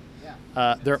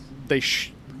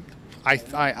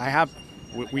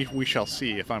we shall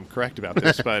see if I'm correct about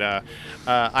this, but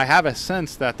I have a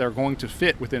sense that they're going to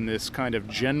fit within this kind of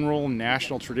general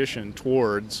national tradition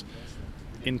towards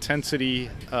intensity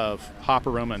of hop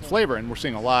aroma and flavor, and we're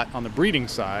seeing a lot on the breeding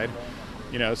side.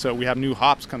 You know, so we have new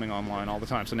hops coming online all the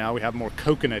time. So now we have more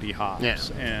coconutty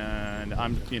hops, and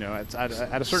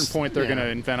at a certain point they're going to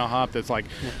invent a hop that's like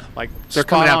they're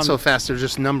coming out so fast. They're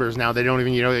just numbers now. They don't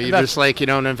even just like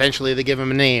and eventually they give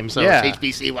them a name. So it's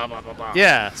HBC, blah blah blah blah.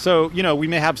 Yeah. So we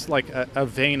may have like a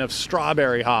vein of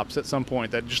strawberry hops at some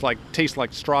point that just like taste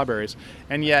like strawberries,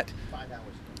 and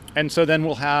so then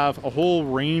we'll have a whole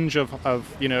range of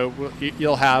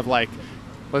you'll have like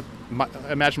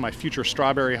imagine my future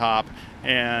strawberry hop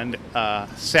and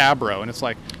Sabro, and it's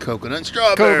like Coconut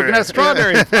strawberry. coconut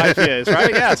strawberry IPAs,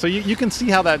 right? Yeah, so you can see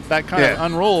how that kind of Yeah.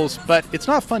 unrolls, but it's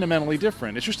not fundamentally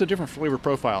different. It's just a different flavor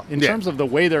profile in Yeah. terms of the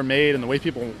way they're made and the way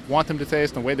people want them to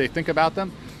taste and the way they think about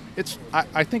them.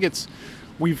 I think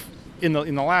we've in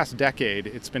the last decade,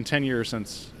 it's been 10 years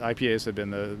since IPAs have been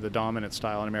the dominant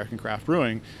style in American craft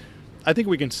brewing. I think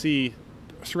we can see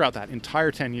throughout that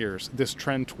entire 10 years this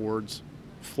trend towards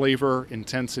flavor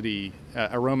intensity,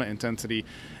 aroma intensity,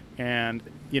 and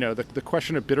the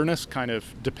question of bitterness kind of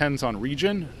depends on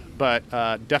region, but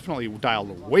definitely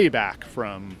dialed way back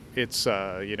from its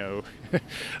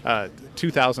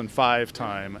 2005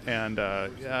 time, and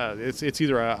it's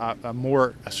either a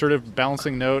more assertive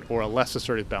balancing note or a less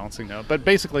assertive balancing note. But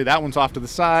basically, that one's off to the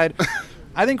side.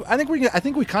 I think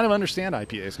we kind of understand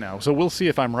IPAs now, so we'll see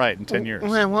if I'm right in 10 years.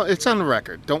 Well, it's on the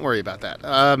record. Don't worry about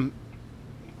that.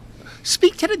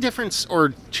 Speak to the difference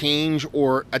or change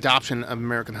or adoption of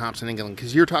American hops in England,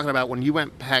 because you're talking about when you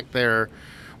went back there,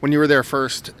 when you were there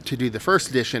first to do the first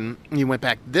edition, you went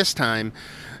back this time.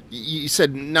 You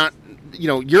said not,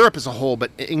 Europe as a whole, but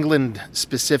England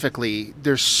specifically,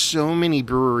 there's so many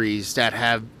breweries that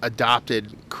have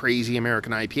adopted crazy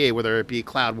American IPA, whether it be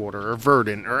Cloudwater or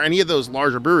Verdant or any of those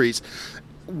larger breweries.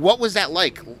 What was that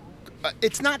like?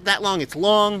 It's not that long. It's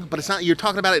long, but it's not. You're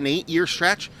talking about an 8-year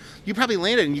stretch. You probably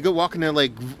landed and you go walking into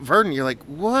like Verdant. You're like,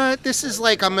 what? This is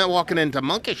like I'm walking into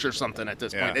Monkish or something at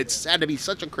this point. It's had to be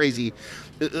such a crazy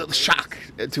shock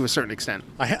to a certain extent.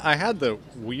 I had the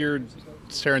weird,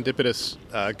 serendipitous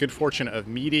good fortune of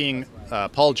meeting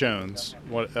Paul Jones,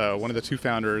 one of the two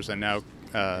founders and now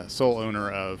sole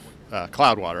owner of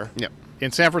Cloudwater, Yep.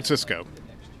 in San Francisco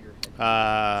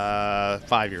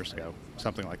 5 years ago,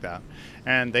 something like that.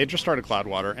 And they just started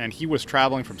Cloudwater, and he was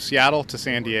traveling from Seattle to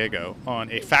San Diego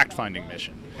on a fact-finding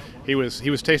mission. He was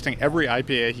tasting every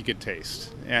IPA he could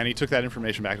taste, and he took that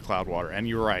information back to Cloudwater. And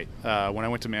you were right. When I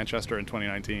went to Manchester in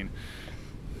 2019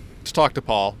 to talk to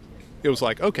Paul, it was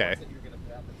like, okay,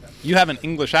 you have an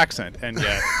English accent, and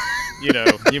yet,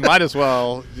 you might as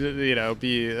well, be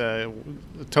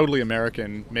totally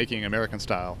American, making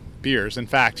American-style beers. In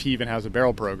fact, he even has a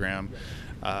barrel program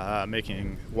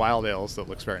making wild ales that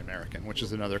looks very American, which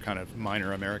is another kind of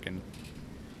minor American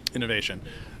innovation.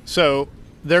 So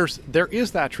there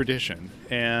is that tradition,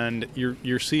 and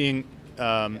you're seeing,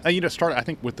 start. I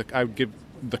think I would give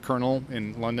the Colonel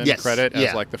in London credit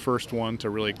as like the first one to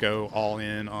really go all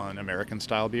in on American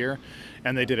style beer,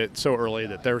 and they did it so early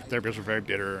that their beers were very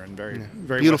bitter and very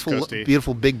Beautiful, West Coasty.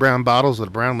 beautiful big brown bottles with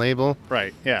a brown label.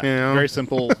 Right. Yeah. You know? Very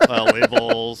simple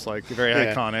labels, like very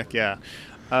iconic. Yeah.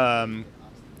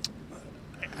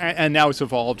 And now it's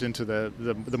evolved into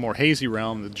the more hazy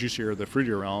realm, the juicier, the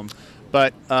fruitier realm.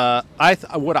 But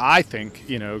what I think,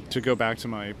 to go back to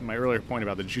my earlier point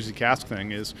about the juicy cask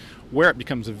thing, is where it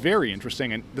becomes very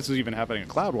interesting, and this is even happening at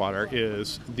Cloudwater,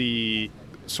 is the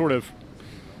sort of,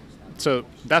 so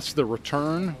that's the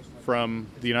return from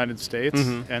the United States,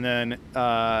 and then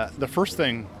the first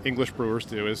thing English brewers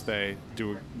do is they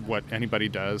do what anybody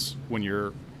does when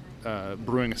you're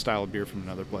brewing a style of beer from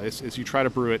another place, is you try to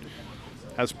brew it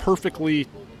as perfectly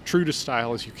true to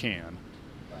style as you can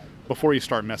before you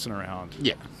start messing around,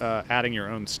 adding your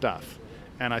own stuff.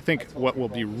 And I think what will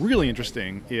be really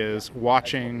interesting is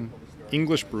watching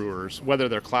English brewers, whether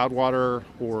they're Cloudwater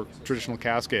or traditional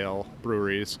cask ale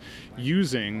breweries,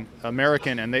 using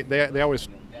American, and they always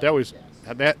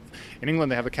have that. In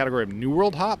England, they have a category of New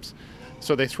World hops.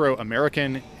 So they throw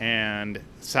American and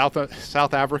South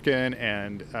African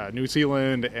and New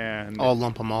Zealand and All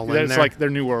lump them all in there. It's like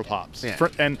they're New World hops. Yeah.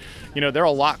 And they're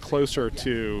a lot closer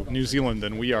to New Zealand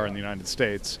than we are in the United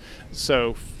States.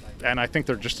 So, and I think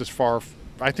they're just as far.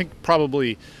 I think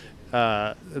probably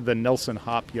the Nelson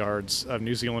hop yards of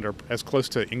New Zealand are as close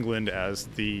to England as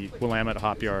the Willamette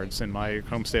hop yards in my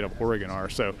home state of Oregon are.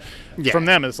 So from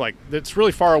them, it's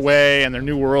really far away, and they're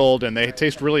New World, and they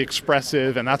taste really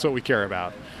expressive, and that's what we care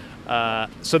about.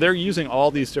 So they're using all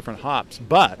these different hops.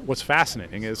 But what's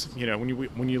fascinating is,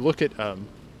 when you look at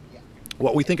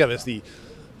what we think of as the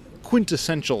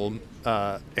quintessential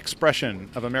expression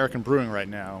of American brewing right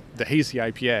now, the hazy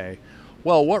IPA,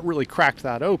 well, what really cracked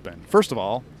that open? First of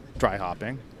all, dry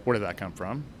hopping. Where did that come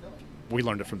from? We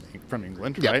learned it from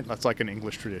England, right? That's like an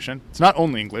English tradition. It's not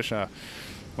only English.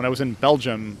 When I was in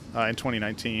Belgium in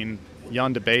 2019,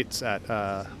 Jan de Bates at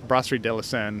Brasserie de la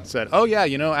Seine said, "Oh yeah,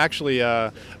 actually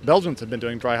Belgians have been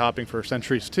doing dry hopping for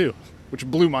centuries too." which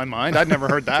blew my mind. I'd never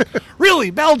heard that. Really,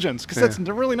 Belgians, because that's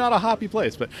really not a hoppy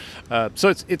place. But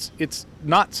so it's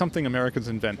not something Americans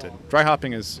invented. Dry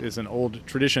hopping is an old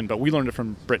tradition, but we learned it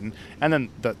from Britain. And then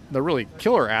the really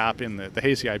killer app in the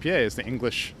hazy IPA is the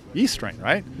English yeast strain,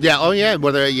 right? Yeah. Oh, yeah.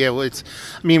 Well, it's.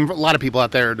 I mean, a lot of people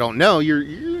out there don't know.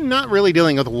 You're not really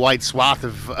dealing with a wide swath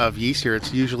of yeast here.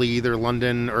 It's usually either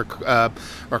London or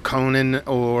Conan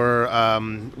or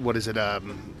what is it?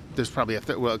 There's probably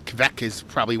Quebec is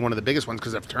probably one of the biggest ones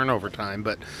because of turnover time.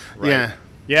 But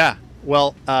Yeah.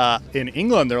 Well, in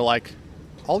England, they're like,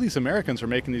 all these Americans are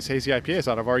making these hazy IPAs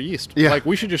out of our yeast. Yeah. Like,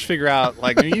 we should just figure out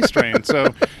like a yeast strain.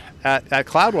 So at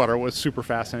Cloudwater was super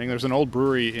fascinating. There's an old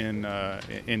brewery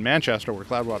in Manchester where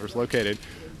Cloudwater is located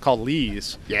called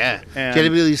Lee's. Yeah. And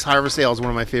JW Lee's Harvest Ale is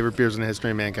one of my favorite beers in the history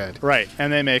of mankind. Right.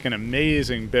 And they make an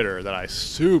amazing bitter that I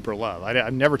super love.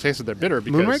 I've never tasted their bitter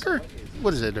because... Moonraker?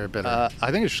 What is it, their bitter?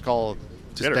 I think it's just called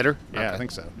Just bitter? Yeah, Okay. I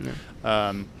think so.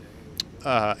 Yeah.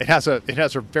 It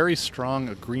has a very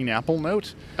strong green apple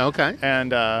note. Okay.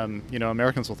 And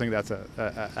Americans will think that's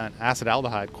an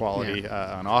acetaldehyde quality,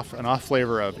 an off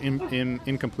flavor of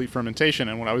incomplete fermentation.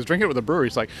 And when I was drinking it with the brewery,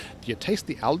 it's like, do you taste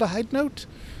the aldehyde note?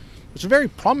 It's a very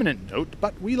prominent note,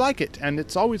 but we like it, and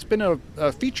it's always been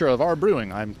a feature of our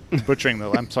brewing. I'm butchering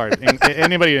I'm sorry.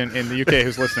 Anybody in the UK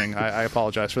who's listening, I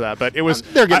apologize for that. But it was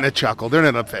They're getting a chuckle. They're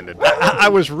not offended. I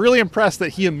was really impressed that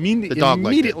he dog liked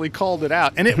immediately called it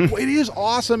out, and it is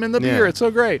awesome in the beer. Yeah. It's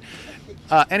so great.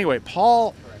 Anyway,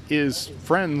 Paul is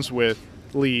friends with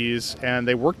Lee's, and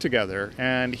they work together,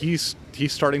 and he's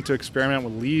starting to experiment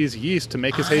with Lee's yeast to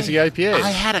make his hazy IPAs. I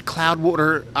had a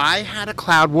Cloudwater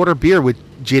beer with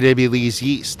JW Lee's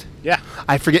yeast. Yeah.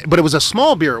 I forget, but it was a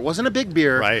small beer. It wasn't a big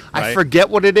beer. Right, I right. forget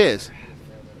what it is.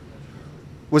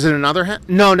 Was it another?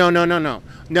 No.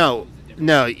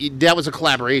 That was a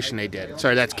collaboration they did.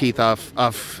 Sorry, that's Keith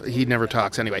off. He never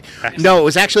talks anyway. Excellent. No, it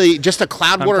was actually just a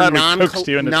Cloudwater glad we coaxed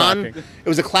you into talking. It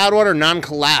was a Cloudwater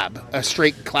non-collab, a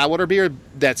straight Cloudwater beer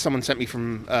that someone sent me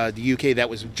from the UK that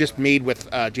was just made with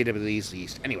JW Lee's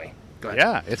yeast. Anyway, go ahead.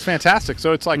 Yeah, it's fantastic.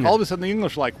 So it's like all of a sudden the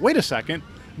English are like, wait a second,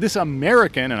 this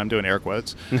American, and I'm doing air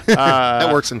quotes.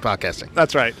 That works in podcasting.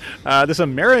 That's right. This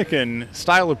American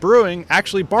style of brewing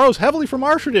actually borrows heavily from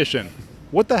our tradition.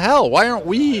 What the hell? Why aren't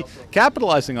we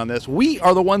capitalizing on this? We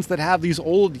are the ones that have these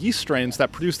old yeast strains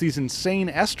that produce these insane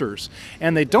esters,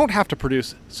 and they don't have to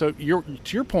produce. So to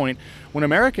your point, when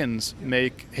Americans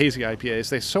make hazy IPAs,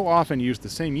 they so often use the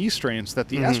same yeast strains that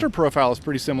the ester profile is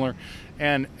pretty similar,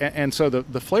 and so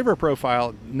the flavor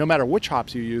profile, no matter which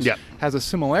hops you use, has a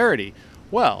similarity.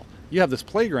 Well, you have this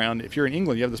playground. If you're in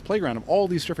England, you have this playground of all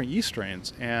these different yeast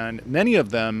strains, and many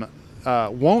of them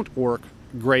won't work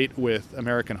great with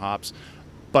American hops,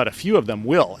 but a few of them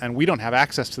will, and we don't have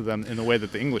access to them in the way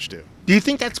that the English do. Do you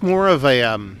think that's more of a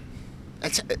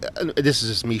this is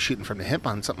just me shooting from the hip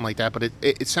on something like that, but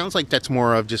it sounds like that's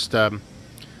more of just a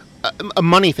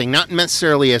money thing, not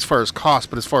necessarily as far as cost,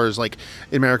 but as far as like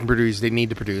American producers, they need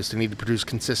to produce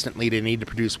consistently, they need to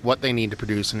produce what they need to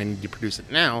produce, and they need to produce it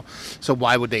now. So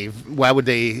why would they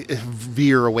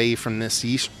veer away from this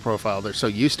yeast profile they're so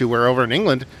used to? Where over in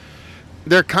England,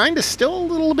 they're kind of still a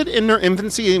little bit in their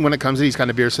infancy when it comes to these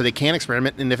kind of beers, so they can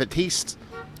experiment. And if it tastes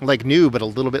like new but a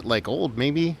little bit like old,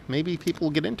 maybe people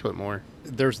will get into it more.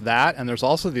 There's that, and there's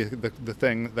also the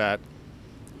thing that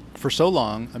for so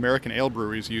long American ale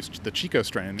breweries used the Chico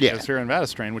strain, the Sierra Nevada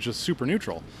strain, which is super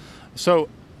neutral. So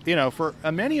for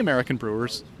many American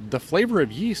brewers, the flavor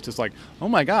of yeast is like, oh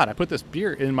my God, I put this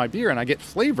beer in my beer and I get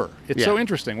flavor. It's so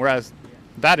interesting. Whereas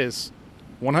that is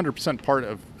 100% part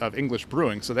of English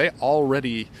brewing, so they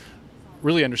already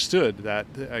really understood that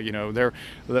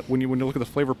that when you look at the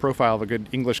flavor profile of a good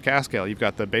English cask ale, you've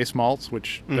got the base malts,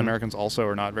 which the Americans also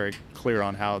are not very clear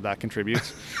on how that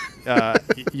contributes.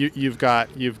 You've got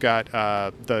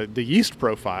the yeast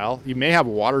profile. You may have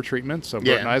water treatment, so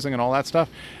Burtonizing and all that stuff,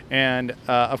 and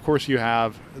of course you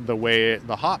have the way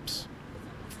the hops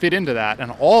fit into that.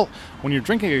 And when you're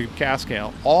drinking a cask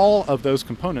ale, all of those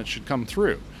components should come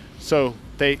through. So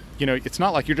it's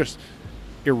not like you're just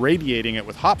irradiating it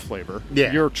with hop flavor.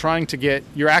 Yeah. You're trying to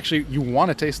you want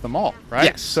to taste the malt, right?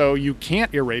 Yes. So you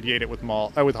can't irradiate it with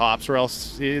with hops, or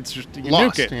else it's just you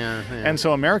Lost. nuke it. Yeah. And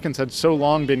so Americans had so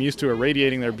long been used to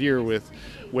irradiating their beer with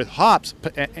hops,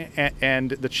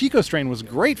 and the Chico strain was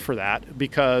great for that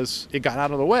because it got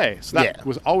out of the way. So that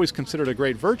was always considered a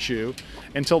great virtue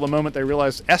until the moment they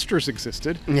realized esters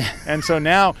existed. Yeah. And so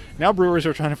now brewers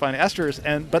are trying to find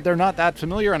esters, but they're not that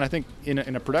familiar. And I think in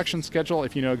a production schedule,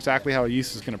 if you know exactly how a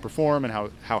yeast is going to perform and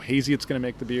how hazy it's going to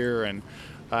make the beer and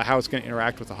how it's going to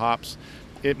interact with the hops,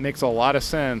 it makes a lot of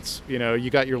sense. You know, you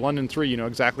got your London 3, you know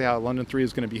exactly how London 3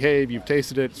 is going to behave. You've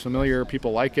tasted it, it's familiar,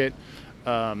 people like it.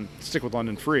 Stick with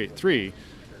London 3.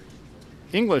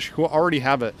 English, who already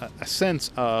have a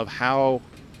sense of how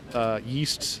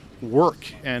yeasts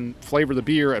work and flavor the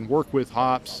beer and work with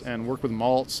hops and work with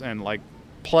malts and like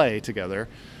play together,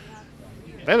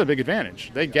 they have a big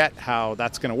advantage. They get how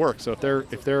that's going to work. So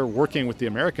if they're working with the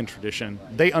American tradition,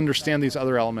 they understand these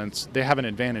other elements. They have an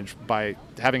advantage by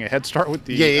having a head start with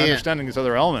the understanding these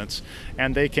other elements,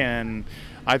 and they can,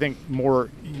 I think, more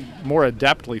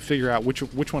adeptly figure out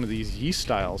which one of these yeast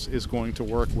styles is going to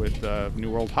work with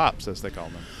New World hops, as they call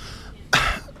them.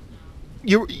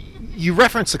 You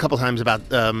referenced a couple times about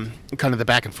kind of the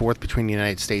back and forth between the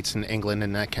United States and England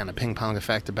and that kind of ping pong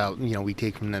effect about, you know, we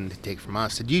take from them, they take from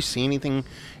us. Did you see anything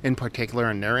in particular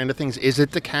on their end of things? Is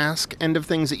it the cask end of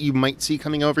things that you might see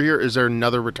coming over here? Is there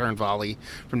another return volley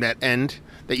from that end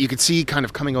that you could see kind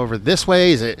of coming over this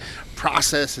way? Is it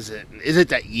process? Is it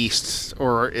that yeast,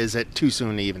 or is it too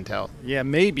soon to even tell? Yeah,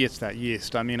 maybe it's that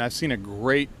yeast. I mean, I've seen a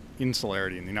great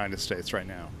insularity in the United States right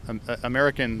now.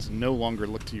 Americans no longer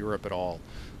look to Europe at all,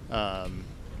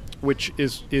 which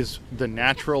is the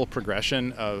natural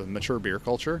progression of mature beer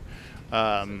culture.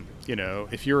 You know,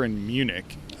 if you're in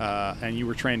Munich and you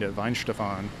were trained at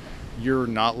Weihenstephan, you're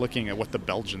not looking at what the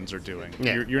Belgians are doing.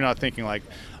 Yeah. You're not thinking like,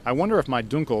 I wonder if my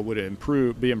Dunkel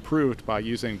would be improved by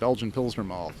using Belgian Pilsner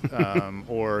malt,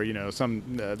 or you know some.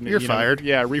 You're fired.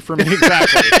 Yeah, re-fermenting,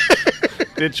 exactly.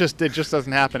 It just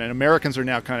doesn't happen, and Americans are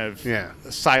now kind of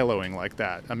siloing like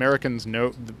that. Americans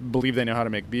believe they know how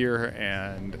to make beer,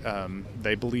 and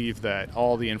they believe that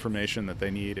all the information that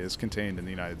they need is contained in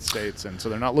the United States, and so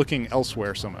they're not looking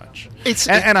elsewhere so much.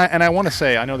 And I want to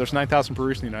say, I know there's 9,000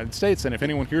 breweries in the United States, and if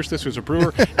anyone hears this who's a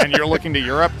brewer and you're looking to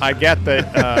Europe, I get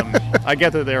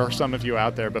that there are some of you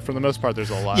out there, but for the most part, there's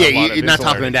a lot. Yeah, you're not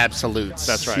talking in absolutes.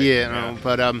 That's right. Yeah,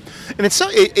 but and it's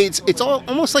all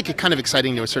almost like kind of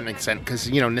exciting to a certain extent because,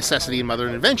 you know, necessity and mother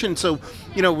invention. So,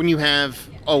 you know, when you have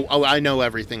I know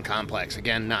everything complex,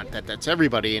 again, not that that's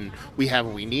everybody, and we have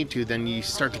what we need to, then you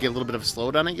start to get a little bit of a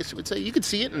slowdown, I guess you would say. You could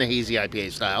see it in the hazy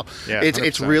IPA style. Yeah,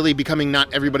 it's really becoming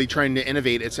not everybody trying to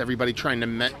innovate, it's everybody trying to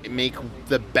make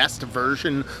the best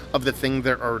version of the thing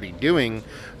they're already doing.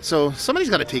 So somebody's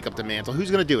got to take up the mantle. Who's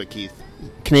going to do it, Keith?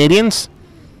 Canadians?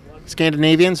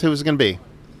 Scandinavians? Who's it going to be?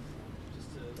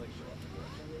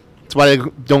 That's why they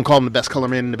don't call him the best color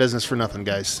man in the business for nothing,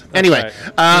 guys. Anyway.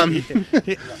 Right.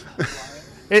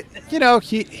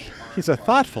 He's a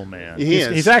thoughtful man.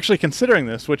 He's actually considering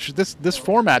this, which this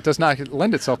format does not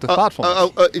lend itself to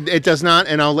thoughtfulness. It does not,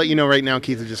 and I'll let you know right now,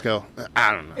 Keith would just go,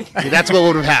 I don't know. That's what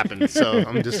would have happened, so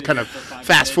I'm just kind of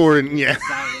fast forwarding, yeah.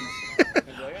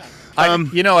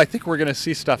 I think we're going to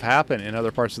see stuff happen in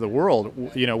other parts of the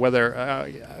world. You know, whether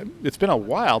it's been a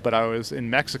while, but I was in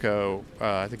Mexico,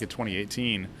 I think in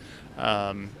 2018,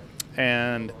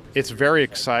 and it's very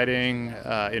exciting.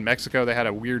 In Mexico, they had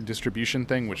a weird distribution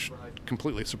thing, which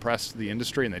completely suppressed the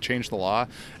industry, and they changed the law,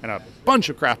 and a bunch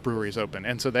of craft breweries opened.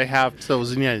 And so they have... So it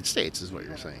was in the United States, is what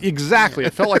you're saying. Exactly.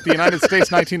 It felt like the United States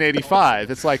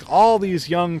 1985. It's like all these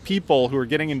young people who are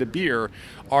getting into beer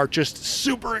are just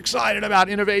super excited about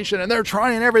innovation, and they're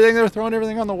trying everything, they're throwing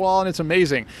everything on the wall, and it's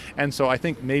amazing. And so I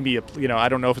think maybe, I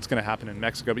don't know if it's going to happen in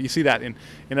Mexico, but you see that in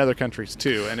other countries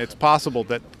too. And it's possible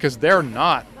that, because they're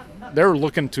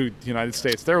looking to the United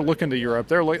States, they're looking to Europe,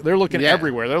 they're looking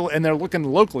everywhere, they're looking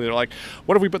locally. They're like,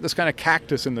 what if we put this kind of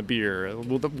cactus in the beer?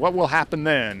 What will happen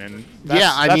then? And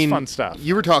that's fun stuff.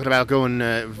 You were talking about going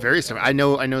various stuff. I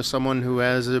know someone who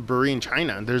has a brewery in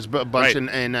China. There's a bunch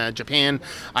in Japan.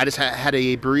 I just had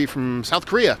a brewery from South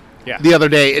Korea the other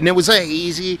day, and it was a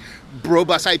hazy,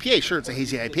 robust IPA. Sure, it's a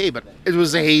hazy IPA, but it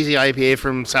was a hazy IPA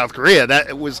from South Korea.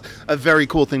 That was a very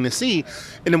cool thing to see.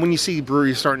 And then when you see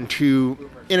breweries starting to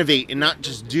innovate and not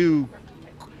just do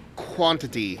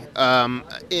quantity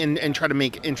and try to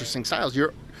make interesting styles,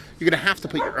 you're going to have to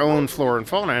put your own flora and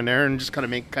fauna in there and just kind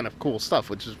of make kind of cool stuff,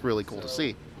 which is really cool to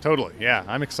see. Totally, yeah,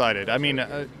 I'm excited. I mean,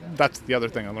 that's the other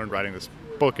thing I learned writing this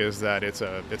book, is that it's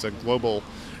a global.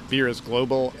 Beer is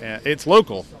global, and it's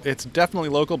local. It's definitely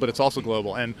local, but it's also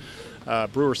global. And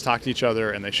brewers talk to each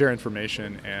other, and they share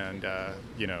information. And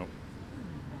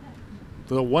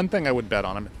the one thing I would bet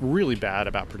on, I'm really bad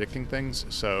about predicting things,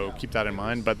 so keep that in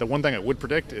mind. But the one thing I would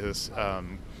predict is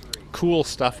cool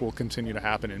stuff will continue to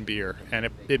happen in beer, and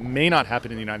it may not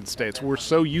happen in the United States. We're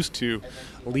so used to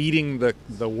leading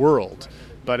the world.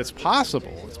 But it's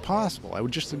possible. It's possible. I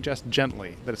would just suggest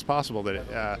gently that it's possible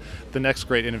that the next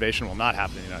great innovation will not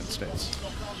happen in the United States.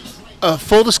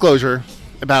 Full disclosure,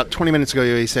 about 20 minutes ago,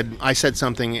 he said, I said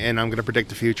something, and I'm going to predict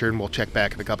the future, and we'll check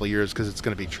back in a couple of years because it's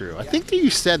going to be true. I think that you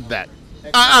said that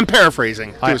I'm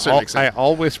paraphrasing to a certain I extent.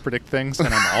 always predict things,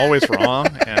 and I'm always wrong,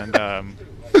 and I'm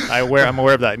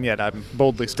aware of that, and yet I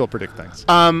boldly still predict things.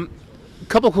 A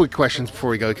couple quick questions before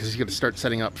we go, because you're going to start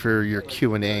setting up for your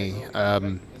Q&A.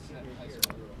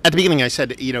 At the beginning, I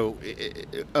said,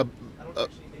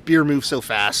 beer moves so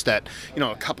fast that,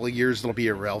 a couple of years it'll be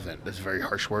irrelevant. That's a very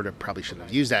harsh word. I probably shouldn't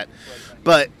have used that.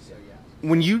 But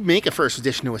when you make a first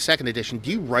edition to a second edition, do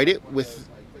you write it with...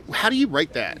 How do you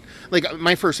write that? Like,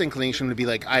 my first inclination would be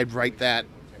like, I'd write that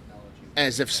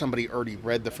as if somebody already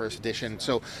read the first edition.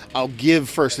 So I'll give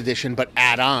first edition, but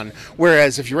add on.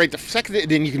 Whereas if you write the second,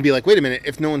 then you can be like, wait a minute,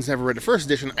 if no one's ever read the first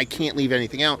edition, I can't leave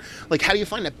anything out. Like, how do you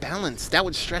find a balance? That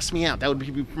would stress me out. That would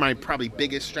be my probably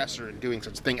biggest stressor in doing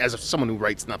such a thing as someone who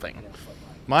writes nothing.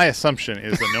 My assumption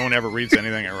is that no one ever reads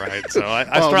anything I write, so I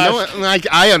strive.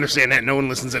 I understand that no one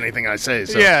listens to anything I say.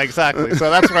 So. Yeah, exactly. So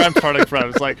that's where I'm starting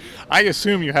from. It's like, I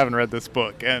assume you haven't read this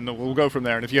book, and we'll go from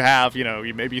there. And if you have,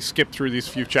 you maybe skip through these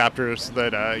few chapters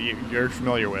that you're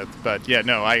familiar with. But yeah,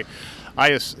 no,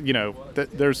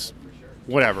 there's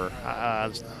whatever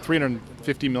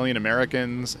 350 million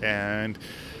Americans, and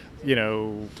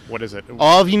what is it?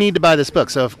 All of you need to buy this book.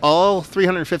 So if all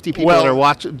 350 people that are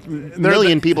watching,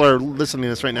 million people are listening to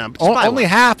this right now, only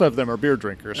half of them are beer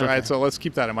drinkers, right? So let's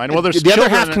keep that in mind. Well, there's the other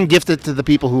half can gift it to the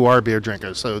people who are beer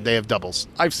drinkers, so they have doubles.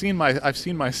 I've seen my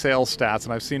sales stats,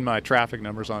 and I've seen my traffic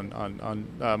numbers on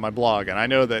my blog, and I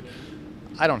know that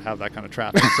I don't have that kind of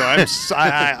traffic. So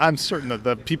I'm certain that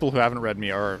the people who haven't read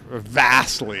me are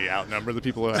vastly outnumber the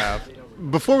people who have.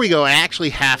 Before we go, I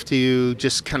actually have to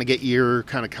just kind of get your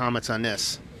kind of comments on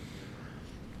this.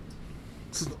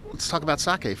 Let's talk about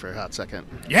sake for a hot second.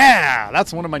 Yeah,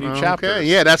 that's one of my new chapters. Okay,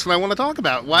 yeah, that's what I want to talk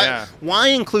about. Why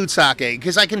include sake?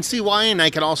 Because I can see why, and I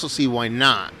can also see why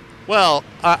not. Well,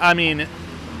 writing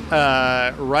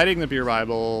the Beer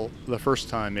Bible the first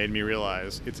time made me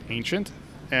realize it's ancient.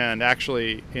 And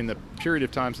actually, in the period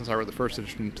of time since I wrote the first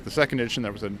edition to the second edition,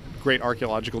 there was a great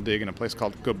archaeological dig in a place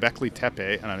called Göbekli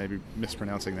Tepe, and I may be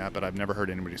mispronouncing that, but I've never heard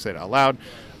anybody say it out loud,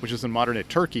 which is in modern-day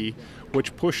Turkey,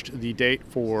 which pushed the date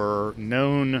for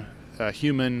known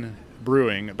human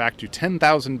brewing back to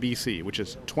 10,000 BC, which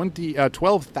is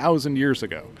 12,000 years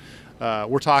ago.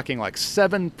 We're talking like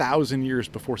 7,000 years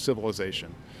before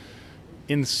civilization.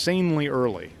 Insanely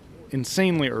early.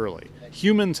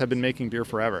 Humans have been making beer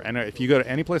forever, and if you go to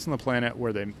any place on the planet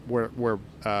where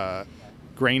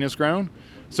grain is grown,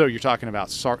 so you're talking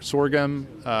about sorghum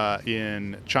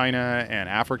in China and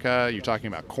Africa, you're talking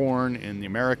about corn in the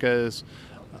Americas,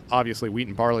 obviously wheat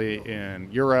and barley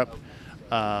in Europe,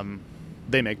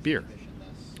 they make beer.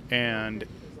 And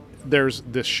there's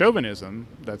this chauvinism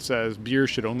that says beer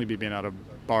should only be made out of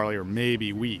barley or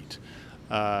maybe wheat,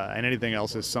 and anything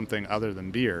else is something other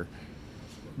than beer.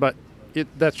 But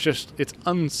it's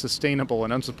unsustainable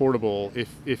and unsupportable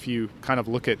if you kind of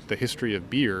look at the history of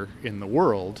beer in the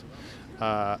world,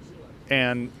 so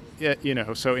in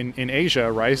Asia,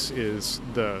 rice is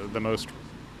the most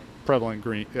prevalent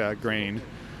grain,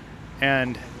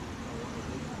 and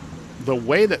the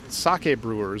way that sake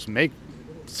brewers make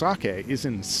sake is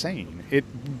insane.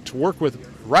 To work with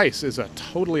rice is a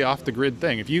totally off the grid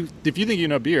thing. If you think you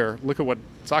know beer, look at what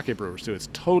sake brewers do. It's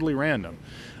totally random.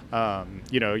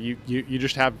 You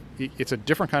just have, it's a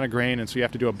different kind of grain, and so you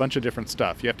have to do a bunch of different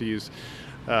stuff. You have to use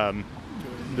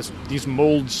these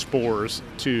mold spores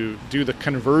to do the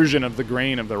conversion of the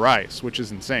grain of the rice, which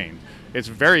is insane. It's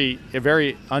very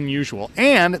unusual,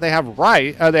 and they have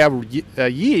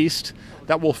yeast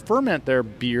that will ferment their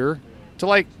beer to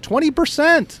like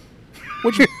 20%,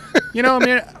 which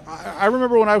I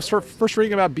remember when I was first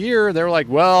reading about beer, they were like,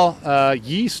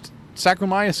 yeast.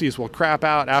 Saccharomyces will crap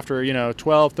out after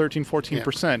 12, 13,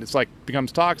 14%. Yeah. It's like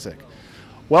becomes toxic.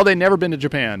 Well, they've never been to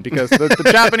Japan because the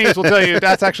Japanese will tell you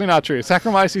that's actually not true.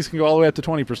 Saccharomyces can go all the way up to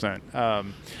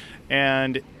 20%.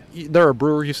 And there are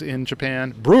breweries in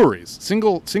Japan,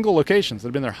 single locations that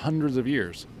have been there hundreds of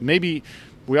years. Maybe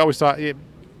we always thought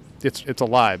it's a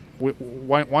lie.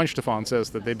 Weinstefan says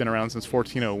that they've been around since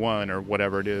 1401 or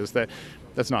whatever it is.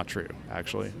 That's not true,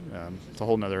 actually. It's a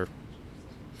whole nother.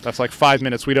 That's like 5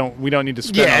 minutes. We don't need to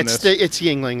spend on this. It's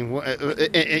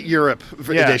Yingling, Europe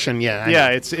edition. Yeah, yeah.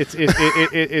 It's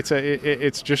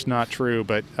just not true.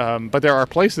 But there are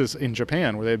places in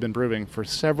Japan where they've been brewing for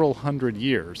several hundred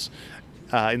years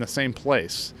in the same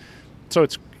place. So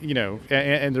it's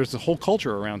and there's a whole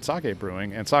culture around sake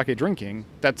brewing and sake drinking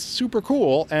that's super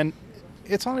cool, and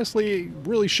it's honestly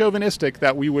really chauvinistic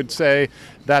that we would say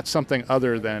that's something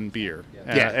other than beer.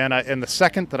 And the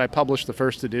second that I published the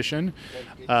first edition,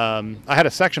 I had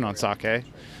a section on sake,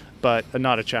 but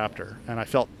not a chapter. And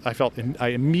I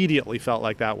immediately felt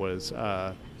like that was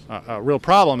a real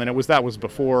problem, and that was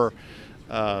before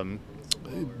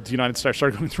the United States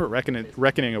started going through a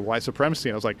reckoning of white supremacy.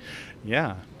 And I was like,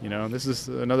 yeah, this is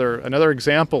another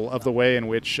example of the way in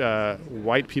which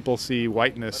white people see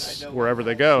whiteness wherever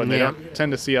they go, and they don't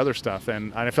tend to see other stuff.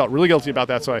 And I felt really guilty about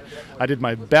that, so I did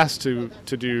my best to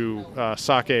do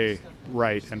sake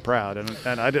right and proud.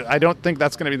 And I don't think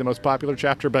that's going to be the most popular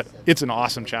chapter, but it's an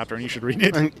awesome chapter, and you should read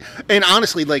it. And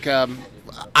honestly, like, I'm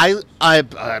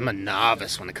a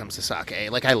novice when it comes to sake.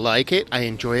 Like, I like it, I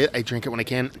enjoy it, I drink it when I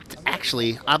can.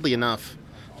 Actually, oddly enough,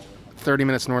 30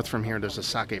 minutes north from here, there's a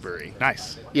sake brewery.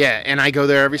 Nice. Yeah, and I go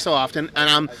there every so often,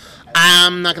 and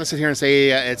I'm not going to sit here and say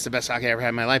it's the best sake I ever had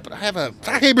in my life, but I have a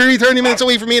sake brewery 30 minutes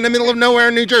away from me in the middle of nowhere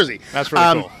in New Jersey. That's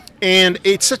really cool. And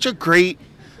it's such a great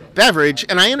beverage,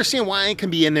 and I understand why it can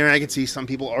be in there, and I can see some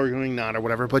people arguing not or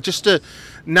whatever, but just to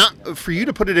not for you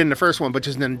to put it in the first one, but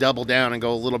just then double down and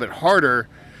go a little bit harder.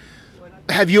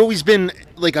 Have you always been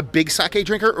like a big sake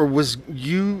drinker, or was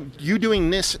you doing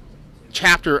this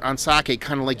chapter on sake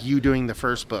kind of like you doing the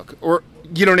first book, or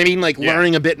you know what I mean, like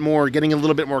learning a bit more, getting a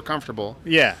little bit more comfortable?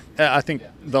 Yeah, I think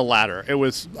the latter. It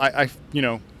was I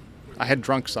had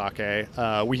drunk sake.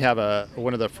 We have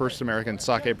one of the first American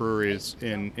sake breweries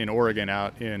in Oregon,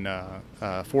 out in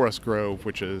Forest Grove,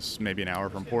 which is maybe an hour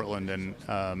from Portland, and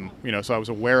so I was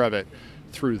aware of it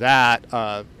through that.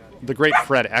 The great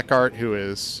Fred Eckhart, who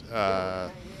is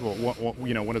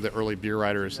one of the early beer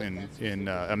writers in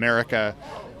America,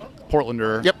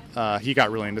 Portlander. Yep. He got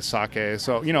really into sake,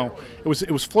 so it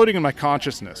was floating in my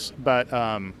consciousness, but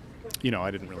I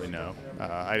didn't really know.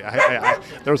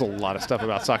 There was a lot of stuff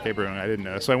about sake brewing I didn't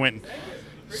know. So I went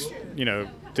and,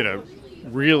 did a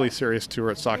really serious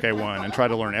tour at Sake One and tried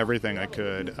to learn everything I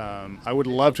could. I would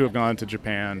love to have gone to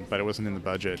Japan, but it wasn't in the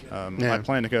budget. I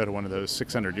plan to go to one of those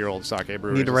 600-year-old sake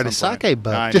breweries. You need to write a sake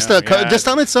book, just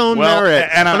on its own merit,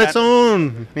 on its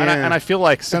own. Yeah. And I feel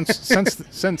like since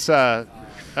this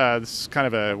is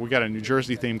kind of we got a New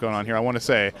Jersey theme going on here, I want to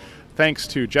say thanks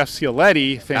to Jeff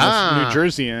Cialetti, famous New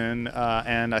Jerseyan,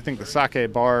 and I think the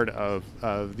sake bard of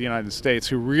the United States,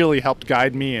 who really helped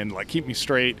guide me and keep me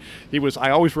straight. I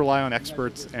always rely on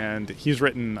experts, and he's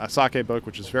written a sake book,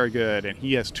 which is very good, and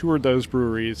he has toured those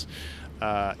breweries,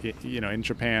 in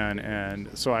Japan, and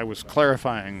so I was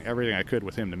clarifying everything I could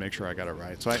with him to make sure I got it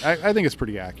right. So I think it's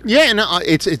pretty accurate. Yeah, and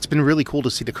it's been really cool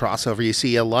to see the crossover. You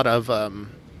see a lot of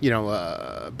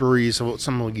breweries,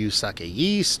 some will use sake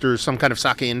yeast or some kind of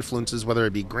sake influences, whether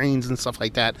it be grains and stuff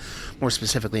like that, more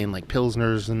specifically in like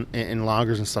pilsners and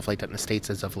lagers and stuff like that in the States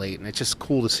as of late. And it's just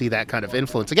cool to see that kind of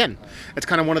influence. Again, it's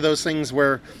kind of one of those things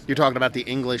where you're talking about the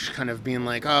English kind of being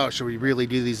like, oh, should we really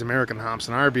do these American hops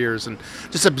in our beers? And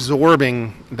just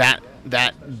absorbing that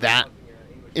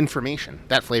information,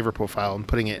 that flavor profile, and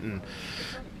putting it in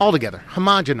all together,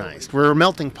 homogenized. We're a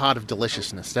melting pot of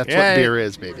deliciousness. That's what beer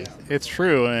is, baby. It's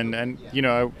true, and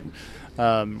I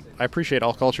appreciate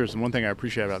all cultures, and one thing I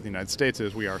appreciate about the United States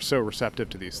is we are so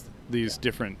receptive to these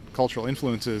different cultural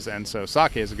influences, and so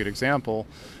sake is a good example.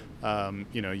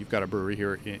 You've got a brewery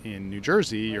here in New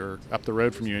Jersey, or up the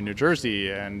road from you in New Jersey,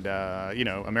 and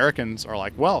Americans are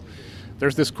like, well,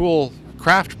 there's this cool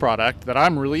craft product that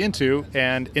I'm really into,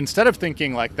 and instead of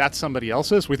thinking like that's somebody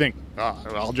else's, we think, oh,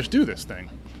 I'll just do this thing.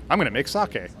 I'm going to make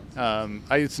sake.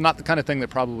 It's not the kind of thing that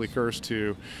probably occurs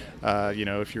to,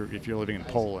 if you're living in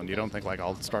Poland, you don't think like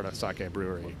I'll start a sake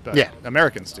brewery. But yeah,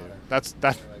 Americans do. That's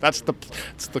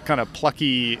the kind of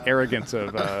plucky arrogance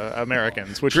of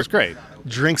Americans, which is great.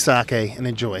 Drink sake and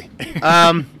enjoy.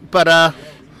 But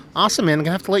awesome, man. I'm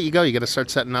gonna have to let you go. You got to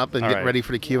start setting up and get ready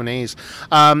for the Q&As.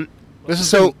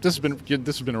 This has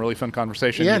been a really fun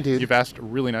conversation. Yeah, dude. You've asked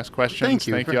really nice questions.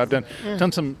 Thank you. I've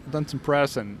done some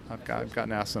press, and I've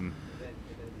gotten asked some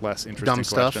less interesting dumb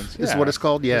stuff. questions. Is what it's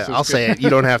called. Yeah, I'll say it. You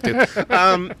don't have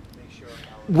to.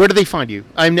 Where do they find you?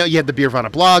 I know you have the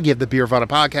Beervana blog, you have the Beervana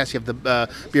podcast, you have the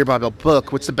Beervana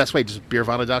book. What's the best way? Just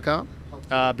beervana.com?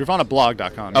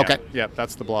 BeervanaBlog.com. Okay. Yeah,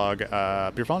 that's the blog.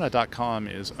 Beervana.com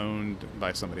is owned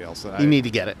by somebody else. You need to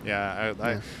get it. Yeah,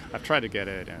 I've tried to get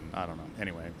it, and I don't know.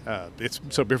 Anyway, it's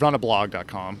so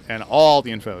BeervanaBlog.com, and all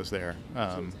the info is there,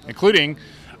 including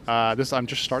this. I'm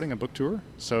just starting a book tour,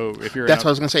 so if you're that's what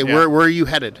I was going to say. Yeah. Where are you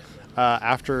headed?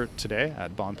 After today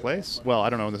at Bond Place. Well, I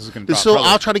don't know when this is going to drop. So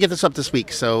I'll try to get this up this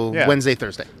week. So Wednesday,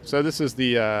 Thursday. So this is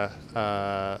the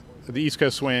East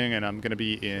Coast Swing, and I'm going to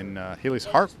be in Haley's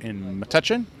Harp in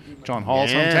Metuchen, John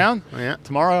Hall's hometown,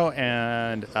 tomorrow,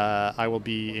 and I will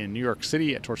be in New York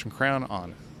City at Torch and Crown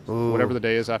on whatever the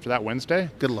day is after that, Wednesday.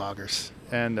 Good loggers.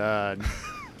 And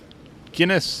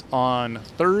Guinness on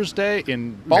Thursday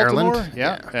in Baltimore. Maryland.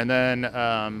 Yeah. And then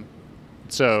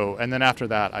and then after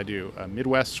that I do a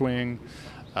Midwest Swing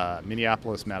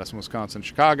Minneapolis, Madison, Wisconsin,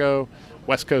 Chicago,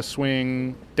 West Coast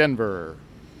swing, Denver,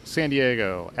 San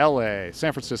Diego, LA,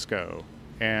 San Francisco,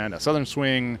 and a southern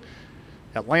swing,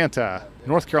 Atlanta,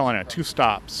 North Carolina, 2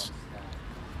 stops.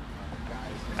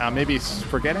 Maybe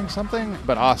forgetting something,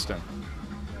 but Austin.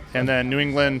 And then New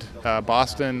England,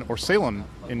 Boston, or Salem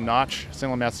in Notch,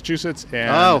 Salem, Massachusetts. And,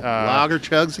 lager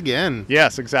chugs again.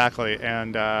 Yes, exactly.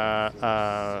 And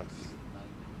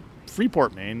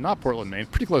Freeport, Maine, not Portland, Maine,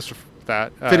 pretty close to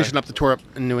that. Finishing up the tour up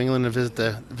in New England to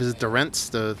visit the rents,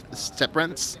 the step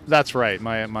rents. That's right.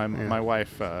 My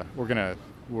wife,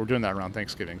 we're doing that around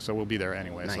Thanksgiving, so we'll be there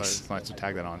anyway. Nice. So it's nice to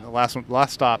tag that on. The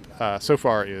last stop so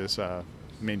far is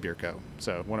Maine Beer Co.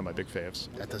 So one of my big faves.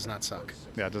 That does not suck.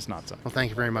 Yeah, it does not suck. Well,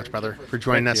 thank you very much, brother, for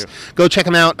joining Thank us. you. Go check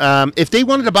them out. If they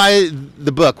wanted to buy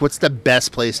the book, what's the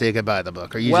best place they could buy the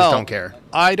book? Or you just don't care?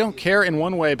 I don't care in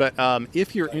one way, but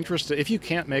if you're interested, if you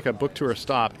can't make a book tour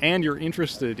stop and you're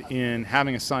interested in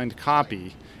having a signed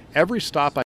copy, every stop